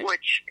 Okay.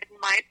 Which, in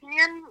my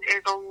opinion,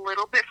 is a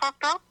little bit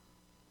fucked up.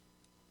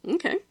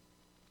 Okay.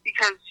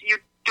 Because you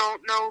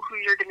don't know who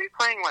you're going to be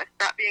playing with.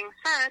 That being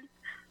said,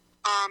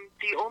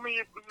 the only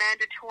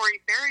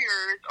mandatory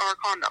barriers are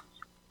condoms.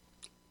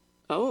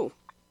 Oh.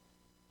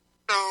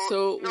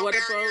 So no what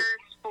barriers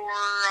for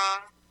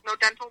no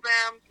dental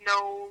dams,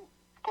 no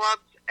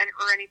gloves,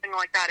 or anything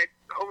like that. It's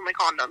only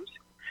condoms,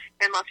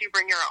 unless you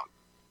bring your own.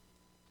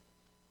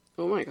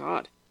 Oh my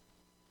god.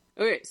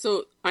 Okay,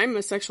 so I'm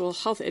a sexual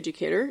health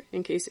educator,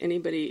 in case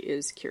anybody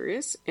is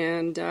curious,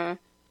 and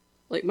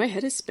my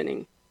head is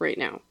spinning right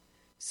now.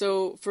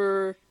 So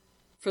for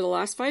the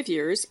last 5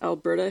 years,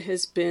 Alberta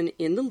has been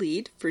in the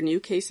lead for new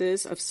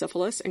cases of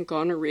syphilis and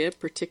gonorrhea,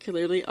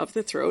 particularly of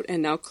the throat,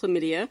 and now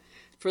chlamydia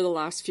for the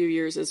last few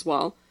years as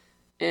well.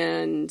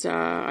 And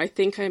I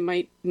think I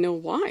might know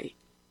why,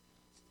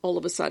 all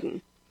of a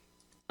sudden.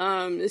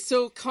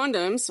 So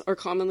condoms are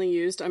commonly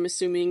used, I'm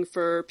assuming,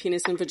 for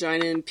penis and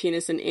vagina and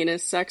penis and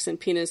anus sex and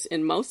penis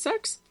and mouth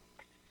sex?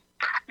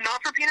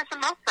 Not for penis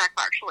and mouth sex,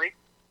 actually.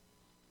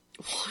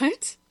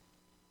 What?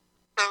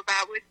 So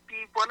that would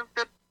be one of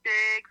the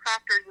big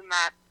factors in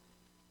that.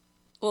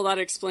 Well, that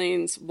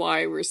explains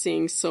why we're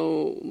seeing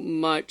so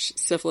much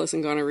syphilis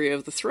and gonorrhea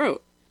of the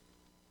throat.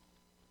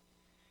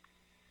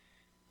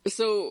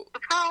 So,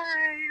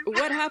 Surprise!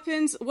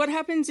 what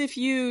happens if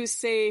you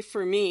say,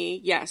 for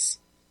me, yes,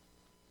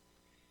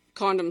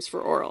 condoms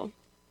for oral?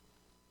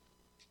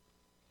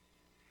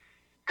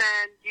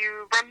 Then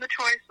you run the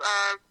choice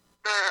of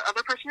the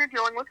other person you're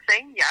dealing with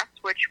saying yes,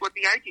 which would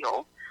be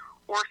ideal,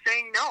 or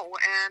saying no.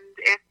 And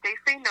if they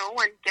say no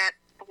and get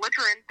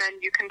belligerent, then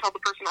you can tell the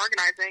person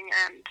organizing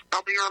and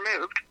they'll be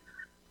removed.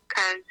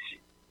 Because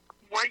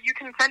what you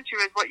consent to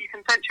is what you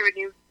consent to, and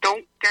you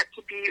don't get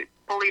to be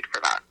bullied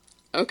for that.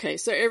 Okay,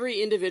 so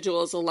every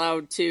individual is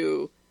allowed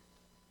to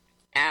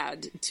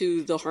add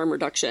to the harm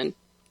reduction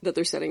that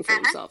they're setting for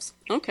themselves.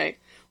 Okay,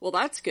 well,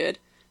 that's good.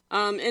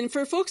 And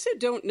for folks that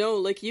don't know,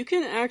 like, you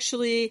can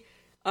actually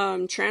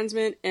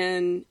transmit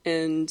and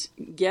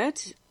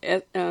get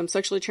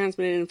sexually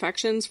transmitted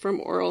infections from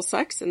oral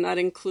sex, and that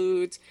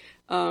includes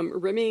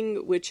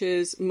rimming, which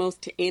is mouth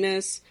to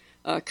anus,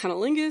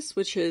 cunnilingus,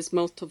 which is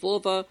mouth to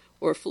vulva,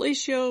 or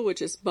fellatio,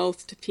 which is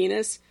mouth to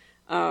penis.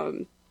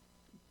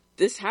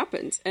 This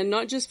happens, and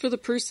not just for the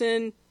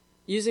person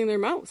using their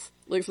mouth,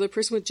 like for the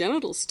person with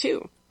genitals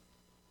too,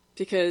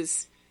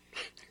 because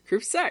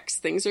group sex,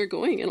 things are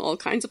going in all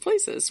kinds of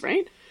places,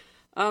 right?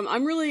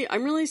 I'm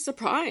really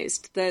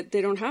surprised that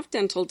they don't have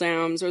dental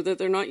dams, or that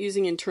they're not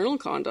using internal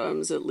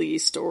condoms at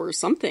least, or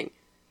something.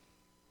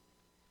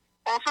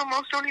 Also,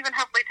 most don't even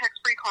have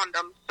latex-free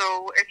condoms,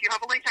 so if you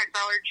have a latex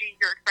allergy,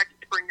 you're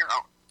expected to bring your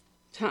own.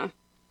 Huh.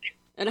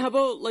 And how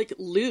about, like,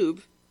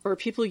 lube? Are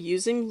people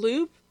using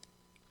lube?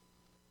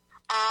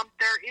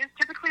 There is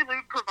typically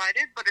lube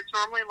provided, but it's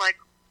normally like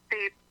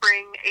they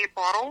bring a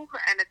bottle,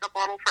 and it's a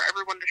bottle for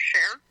everyone to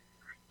share.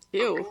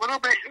 Ew. A little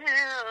bit,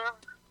 yeah.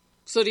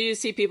 So do you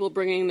see people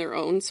bringing their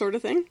own sort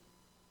of thing?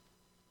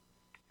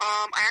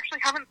 I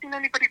actually haven't seen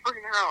anybody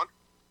bring their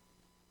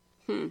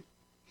own.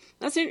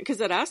 That's it, because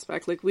that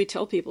aspect, like, we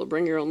tell people,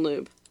 bring your own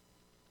lube.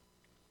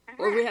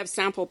 Mm-hmm. Or we have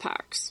sample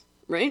packs,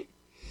 right?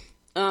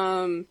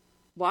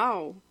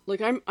 Wow.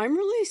 Like, I'm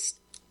really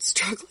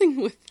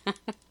struggling with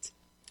that.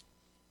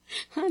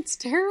 That's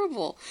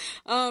terrible.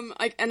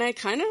 I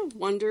kind of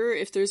wonder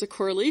if there's a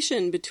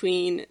correlation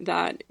between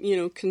that,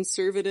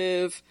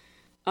 conservative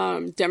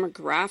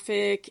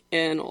demographic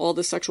and all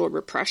the sexual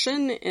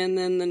repression, and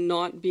then the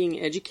not being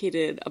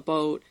educated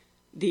about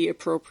the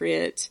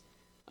appropriate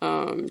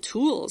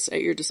tools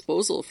at your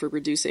disposal for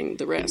reducing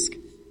the risk.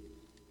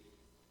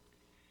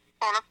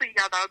 Honestly,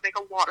 yeah, that would make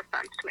a lot of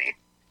sense to me.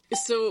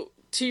 So,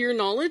 to your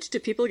knowledge,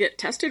 do people get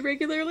tested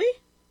regularly?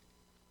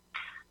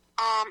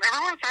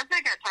 Everyone says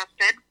they get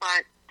tested,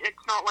 but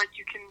it's not like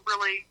you can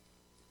really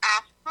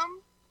ask them.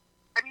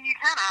 I mean, you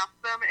can ask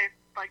them if,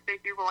 like,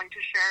 they'd be willing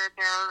to share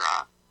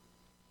their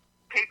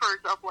papers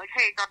of, like,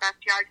 hey, got an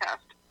STI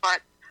test.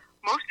 But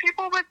most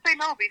people would say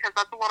no, because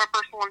that's a lot of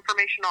personal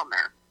information on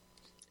there.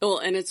 Well,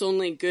 and it's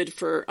only good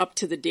for up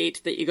to the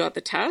date that you got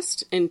the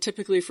test, and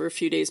typically for a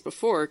few days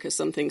before, because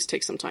some things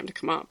take some time to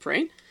come up,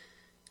 right?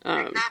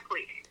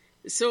 Exactly.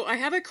 So I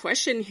have a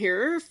question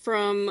here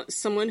from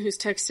someone who's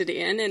texted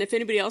in, and if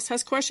anybody else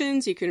has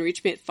questions, you can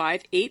reach me at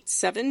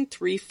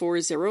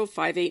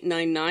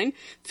 587-340-5899.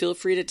 Feel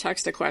free to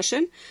text a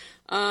question.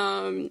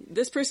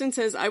 This person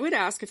says, I would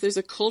ask if there's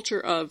a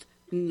culture of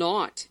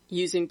not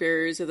using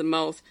barriers of the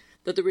mouth,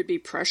 that there would be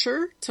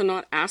pressure to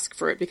not ask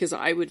for it, because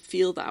I would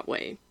feel that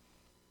way.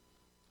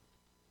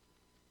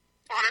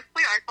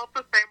 Honestly, I felt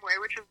the same way,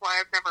 which is why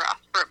I've never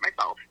asked for it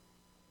myself.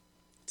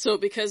 So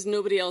because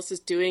nobody else is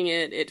doing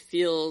it, it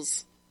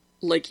feels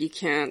like you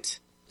can't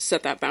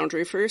set that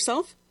boundary for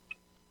yourself?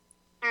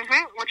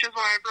 Which is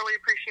why I've really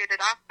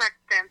appreciated Aspect's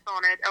stance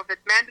on it, of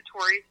it's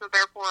mandatory, so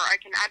therefore I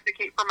can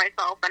advocate for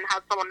myself and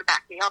have someone to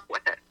back me up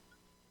with it.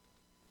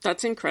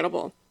 That's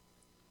incredible.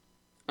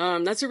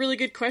 That's a really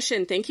good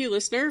question. Thank you,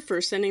 listener,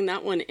 for sending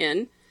that one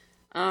in.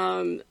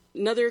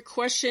 Another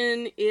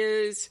question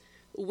is,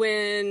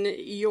 when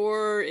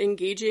you're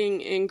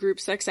engaging in group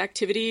sex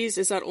activities,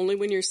 is that only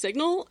when you're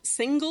single,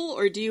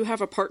 or do you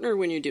have a partner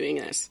when you're doing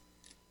this?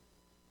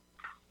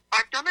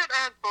 I've done it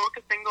as both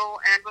a single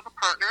and with a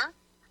partner.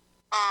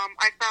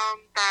 I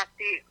found that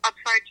the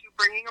upside to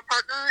bringing a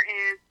partner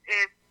is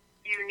if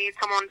you need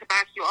someone to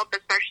back you up,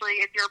 especially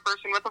if you're a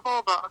person with a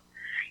vulva,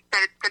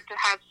 that it's good to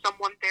have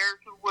someone there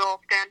who will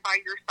stand by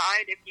your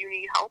side if you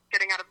need help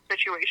getting out of a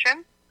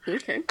situation.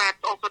 Okay.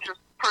 That's also just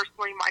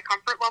personally my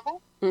comfort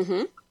level.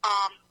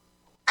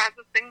 As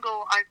a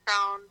single, I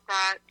found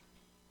that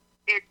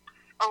it's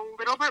a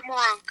little bit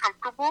more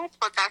uncomfortable,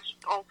 but that's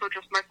also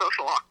just my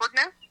social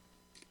awkwardness.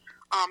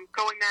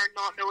 Going there and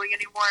not knowing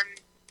anyone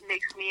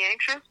makes me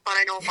anxious, but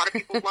I know a lot of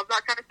people love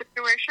that kind of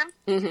situation.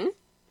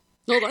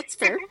 No, that's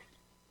fair.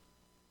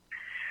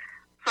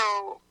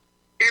 So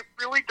it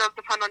really does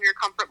depend on your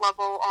comfort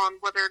level on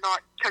whether or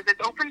not, because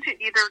it's open to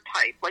either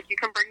type. Like, you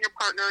can bring your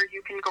partner,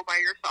 you can go by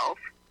yourself.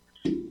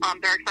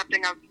 They're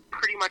accepting of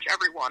pretty much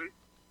everyone.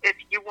 If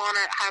you want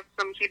to have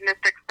some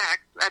hedonistic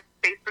sex, that's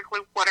basically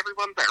what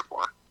everyone's there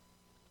for.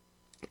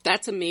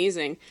 That's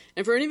amazing.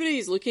 And for anybody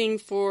who's looking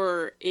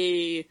for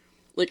a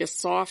like a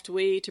soft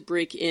way to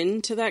break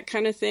into that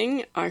kind of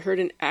thing, I heard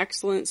an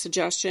excellent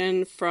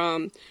suggestion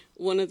from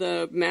one of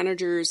the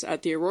managers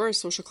at the Aurora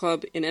Social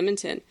Club in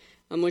Edmonton,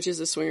 which is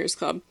a swingers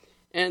club.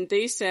 And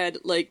they said,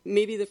 like,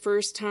 maybe the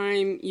first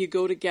time you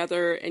go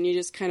together and you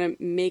just kind of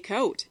make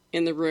out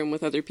in the room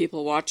with other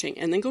people watching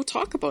and then go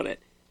talk about it.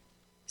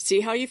 See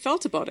how you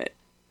felt about it,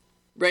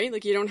 right?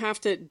 Like, you don't have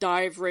to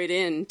dive right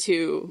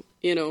into,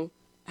 you know,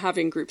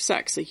 having group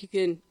sex. Like, you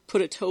can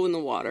put a toe in the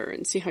water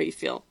and see how you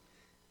feel.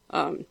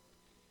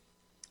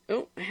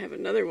 Oh, I have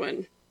another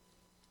one.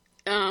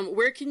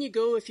 Where can you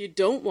go if you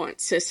don't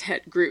want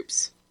cis-het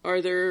groups?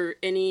 Are there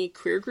any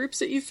queer groups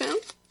that you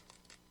found?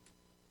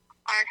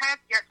 I have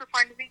yet to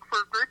find any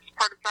queer groups.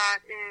 Part of that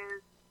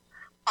is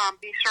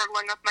me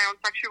struggling with my own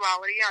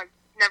sexuality. I've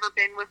never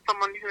been with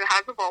someone who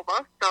has a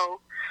vulva,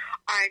 so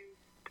I'm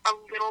a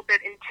little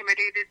bit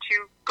intimidated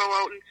to go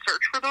out and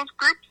search for those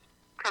groups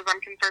because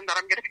I'm concerned that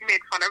I'm going to be made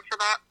fun of for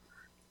that.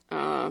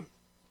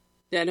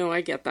 Yeah, no,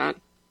 I get that.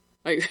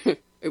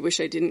 I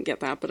wish I didn't get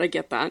that, but I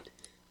get that.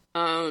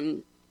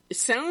 It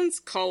sounds,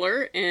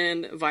 Caller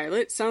and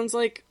Violet, sounds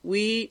like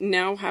we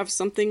now have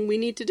something we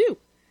need to do.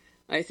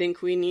 I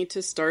think we need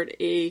to start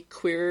a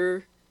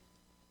queer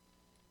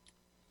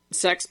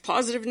sex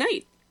positive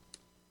night.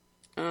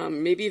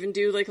 Maybe even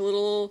do like a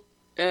little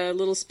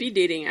speed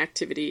dating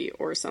activity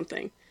or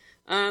something.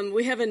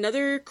 We have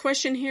another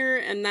question here,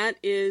 and that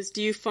is,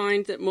 do you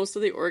find that most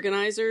of the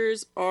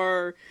organizers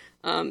are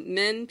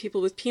men,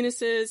 people with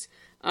penises,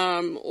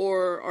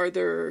 or are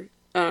there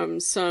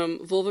some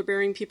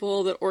vulva-bearing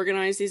people that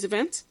organize these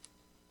events?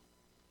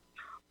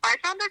 I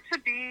found it to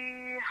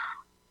be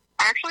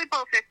actually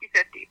about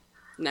 50-50.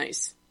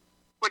 Nice.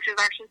 Which is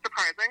actually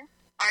surprising.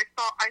 I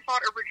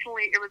thought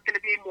originally it was going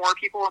to be more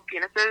people with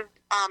penises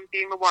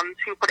being the ones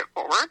who put it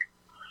forward.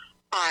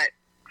 But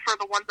for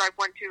the ones I've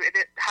went to, it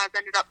has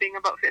ended up being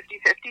about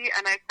 50-50.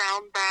 And I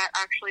found that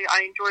actually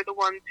I enjoy the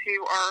ones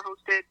who are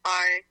hosted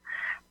by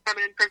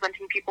feminine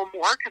presenting people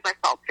more because I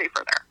felt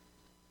safer there.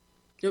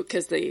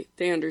 Because they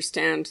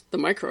understand the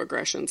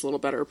microaggressions a little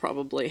better,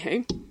 probably,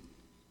 hey?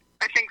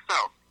 I think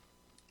so.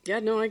 Yeah,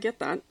 no, I get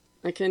that.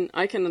 I can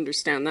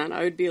understand that.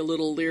 I would be a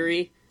little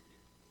leery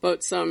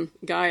about some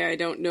guy I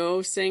don't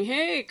know saying,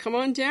 hey, come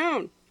on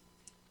down.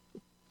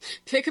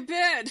 Pick a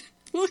bed.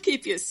 We'll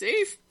keep you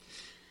safe.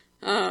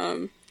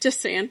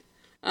 Just saying.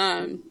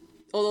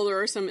 Although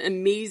there are some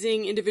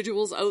amazing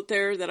individuals out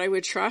there that I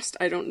would trust,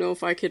 I don't know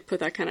if I could put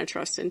that kind of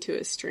trust into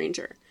a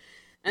stranger.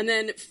 And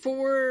then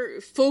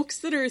for folks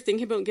that are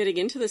thinking about getting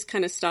into this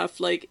kind of stuff,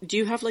 like, do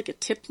you have like a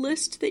tip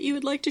list that you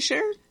would like to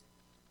share?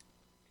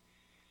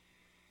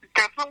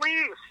 Definitely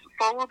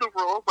follow the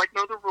rules, like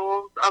know the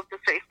rules of the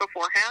safe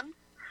beforehand.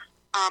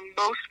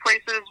 Most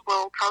places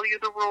will tell you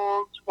the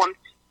rules once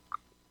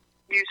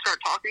you start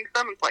talking to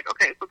them. It's like,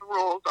 okay, so the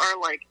rules are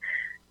like,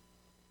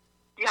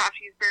 you have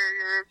to use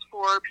barriers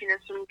for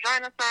penis and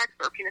vagina sex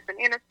or penis and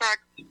anus sex.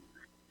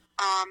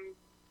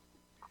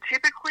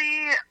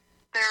 Typically,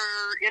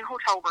 they're in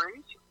hotel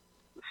rooms,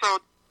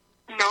 so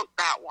note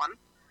that one.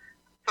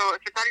 So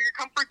if it's out of your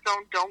comfort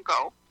zone, don't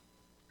go.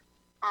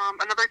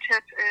 Another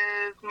tip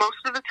is most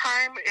of the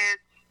time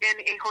it's in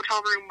a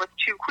hotel room with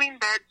two queen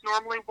beds.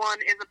 Normally one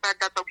is a bed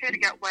that's okay to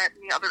get wet and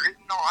the other is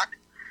not.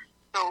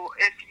 So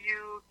if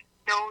you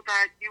know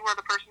that you or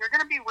the person you're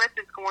going to be with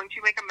is going to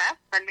make a mess,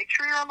 then make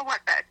sure you're on the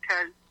wet bed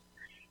because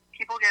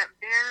people get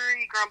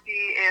very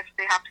grumpy if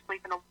they have to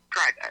sleep in a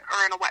dry bed or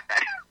in a wet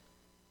bed.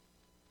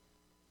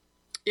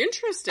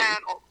 Interesting.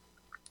 And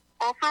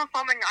also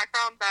something I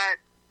found that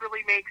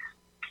really makes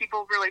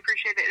people really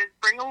appreciate it is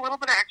bring a little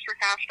bit of extra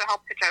cash to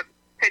help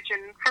pitch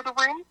in for the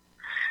room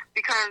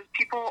because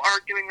people are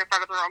doing this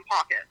out of their own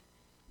pocket.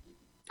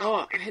 So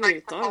I hadn't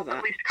even thought of that.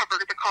 At least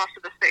cover the cost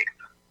of the space.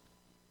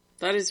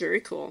 That is very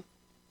cool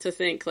to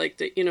think, like,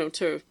 that, you know,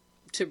 to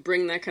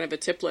bring that kind of a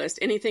tip list.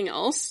 Anything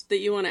else that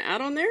you want to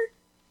add on there?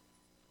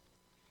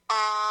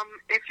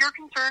 If you're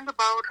concerned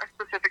about a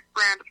specific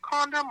brand of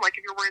condom, like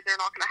if you're worried they're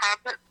not going to have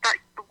that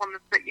the one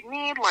that you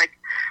need, like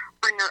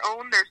bring your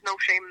own. There's no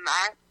shame in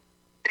that.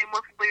 Same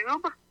with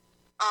lube.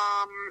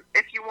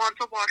 If you want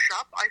to wash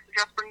up, I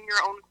suggest bringing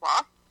your own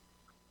cloth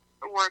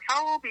or a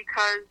towel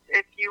because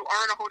if you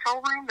are in a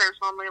hotel room, there's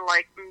only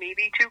like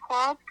maybe 2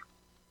 cloths.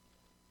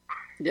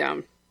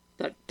 Yeah,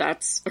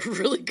 that's a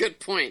really good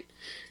point.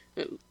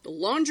 The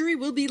laundry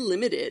will be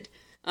limited.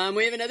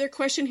 We have another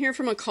question here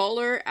from a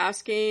caller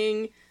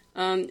asking,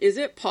 is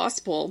it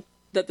possible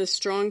that the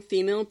strong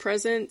female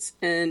presence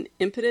and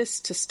impetus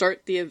to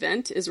start the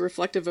event is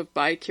reflective of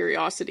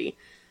bi-curiosity?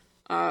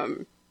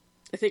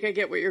 I think I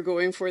get what you're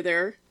going for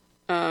there,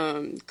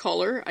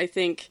 caller. I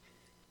think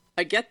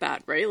I get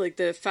that, right? Like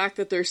the fact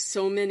that there's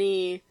so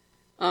many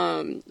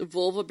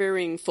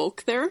vulva-bearing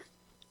folk there.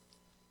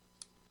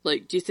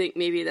 Like, do you think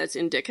maybe that's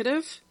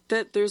indicative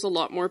that there's a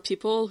lot more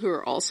people who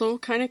are also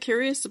kind of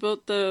curious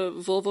about the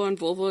vulva and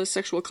vulva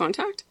sexual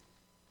contact?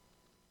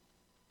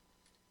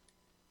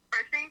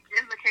 I think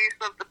in the case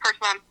of the person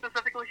I'm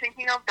specifically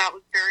thinking of, that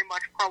was very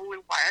much probably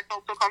why I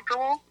felt so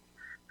comfortable.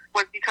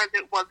 was because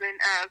it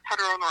wasn't as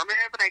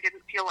heteronormative, and I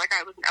didn't feel like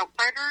I was an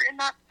outsider in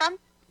that sense.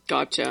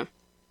 Gotcha.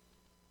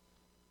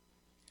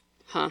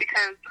 Huh.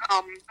 Because,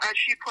 as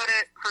she put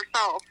it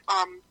herself,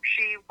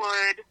 she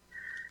would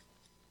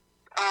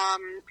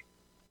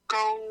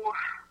go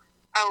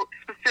out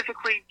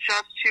specifically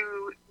just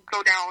to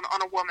go down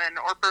on a woman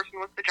or person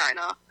with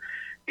vagina,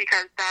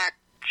 because that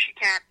she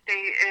can't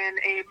stay in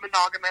a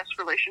monogamous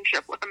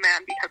relationship with a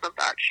man because of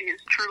that. She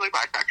is truly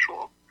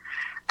bisexual.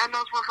 And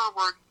those were her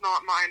words,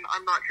 not mine.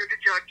 I'm not here to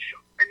judge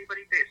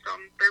anybody based on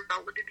their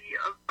validity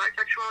of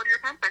bisexuality or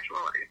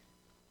pansexuality.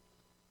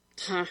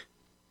 Huh.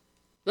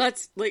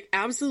 That's, like,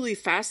 absolutely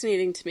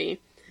fascinating to me.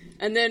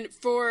 And then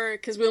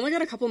because we only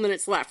got a couple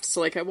minutes left,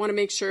 so, like, I want to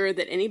make sure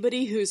that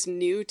anybody who's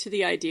new to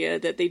the idea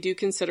that they do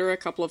consider a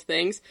couple of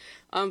things.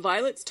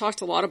 Violet's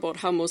talked a lot about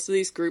how most of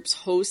these groups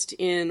host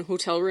in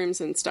hotel rooms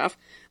and stuff.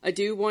 I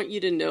do want you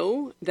to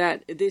know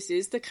that this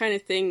is the kind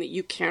of thing that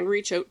you can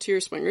reach out to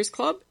your swingers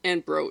club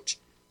and broach.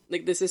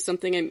 Like, this is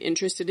something I'm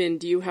interested in.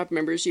 Do you have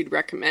members you'd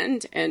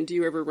recommend? And do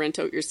you ever rent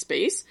out your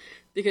space?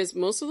 Because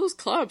most of those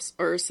clubs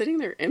are sitting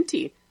there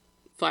empty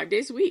 5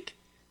 days a week.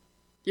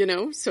 You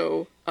know,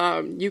 so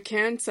you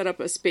can set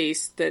up a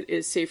space that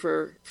is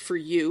safer for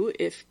you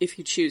if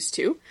you choose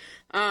to.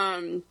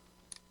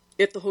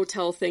 If the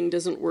hotel thing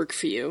doesn't work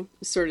for you,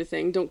 sort of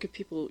thing, don't give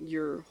people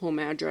your home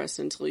address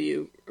until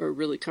you are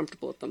really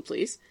comfortable with them,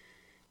 please.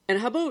 And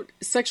how about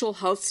sexual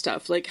health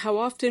stuff? Like, how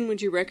often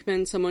would you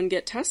recommend someone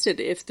get tested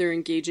if they're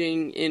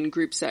engaging in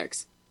group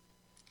sex?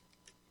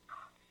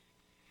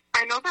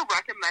 I know the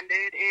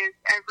recommended is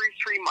every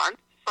 3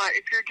 months. But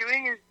if you're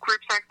doing group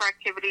sex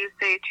activities,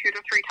 say 2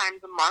 to 3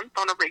 times a month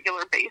on a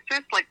regular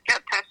basis, like,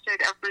 get tested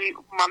every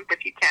month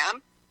if you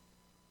can.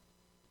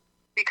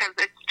 Because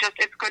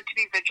it's good to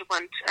be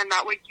vigilant, and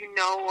that way you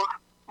know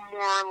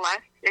more or less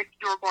if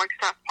you're going to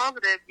test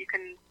positive, you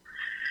can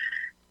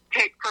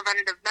take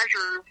preventative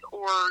measures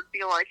or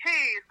be like,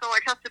 hey, so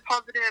I tested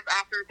positive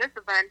after this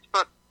event,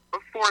 but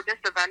before this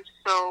event,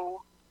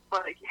 so,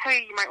 like,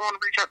 hey, you might want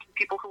to reach out to the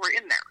people who were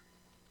in there.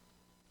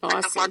 Awesome.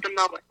 And just let them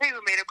know, like, hey, we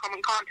made a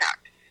common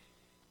contact.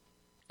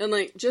 And,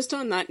 like, just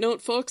on that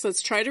note, folks,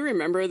 let's try to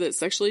remember that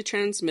sexually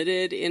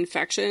transmitted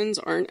infections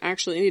aren't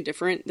actually any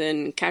different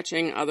than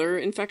catching other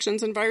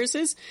infections and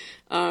viruses.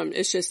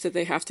 It's just that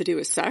they have to do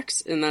with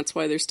sex, and that's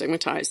why they're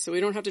stigmatized. So we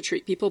don't have to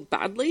treat people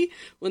badly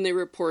when they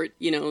report,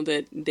 you know,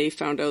 that they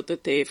found out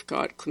that they've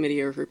got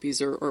chlamydia or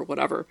herpes or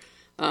whatever.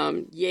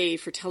 Yay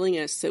for telling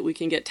us that we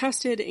can get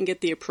tested and get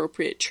the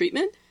appropriate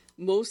treatment.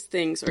 Most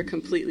things are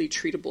completely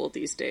treatable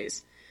these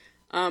days.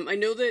 I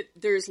know that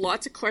there's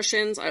lots of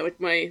questions.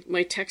 My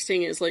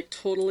texting is like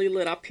totally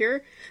lit up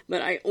here,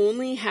 but I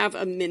only have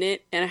a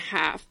minute and a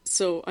half.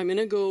 So I'm going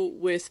to go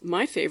with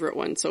my favorite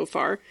one so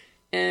far.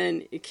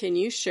 And can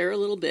you share a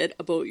little bit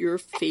about your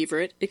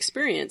favorite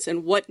experience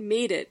and what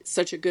made it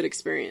such a good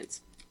experience?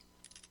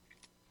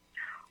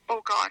 Oh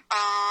God.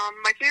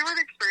 My favorite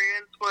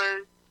experience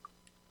was,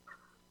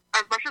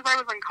 as much as I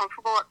was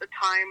uncomfortable at the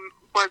time,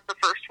 was the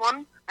first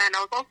one. And I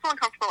was also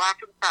uncomfortable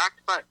after the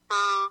fact, but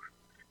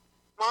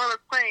while I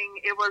was playing,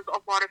 it was a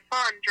lot of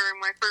fun during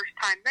my first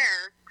time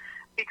there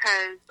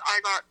because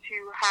I got to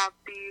have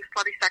the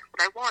slutty sex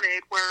that I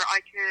wanted, where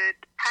I could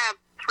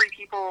have 3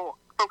 people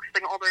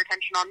focusing all their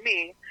attention on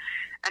me,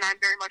 and I'm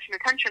very much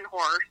an attention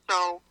whore,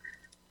 so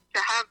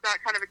to have that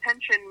kind of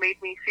attention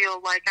made me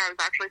feel like I was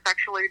actually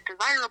sexually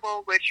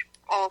desirable, which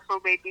also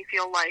made me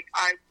feel like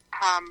I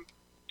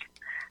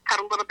had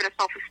a little bit of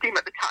self-esteem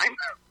at the time.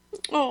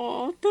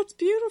 Oh, that's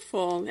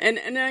beautiful.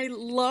 And I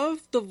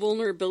love the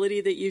vulnerability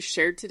that you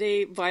shared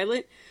today,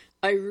 Violet.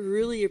 I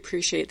really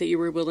appreciate that you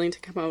were willing to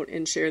come out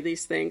and share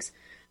these things.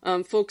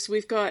 Folks,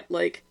 we've got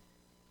like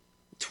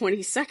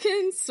 20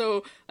 seconds,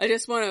 so I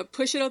just want to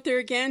push it out there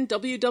again,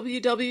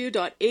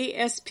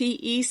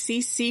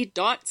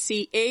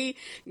 www.aspecc.ca.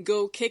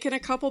 Go kick in a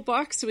couple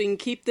bucks so we can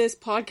keep this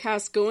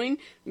podcast going.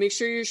 Make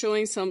sure you're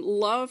showing some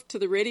love to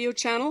the radio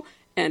channel,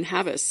 and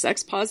have a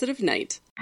sex-positive night.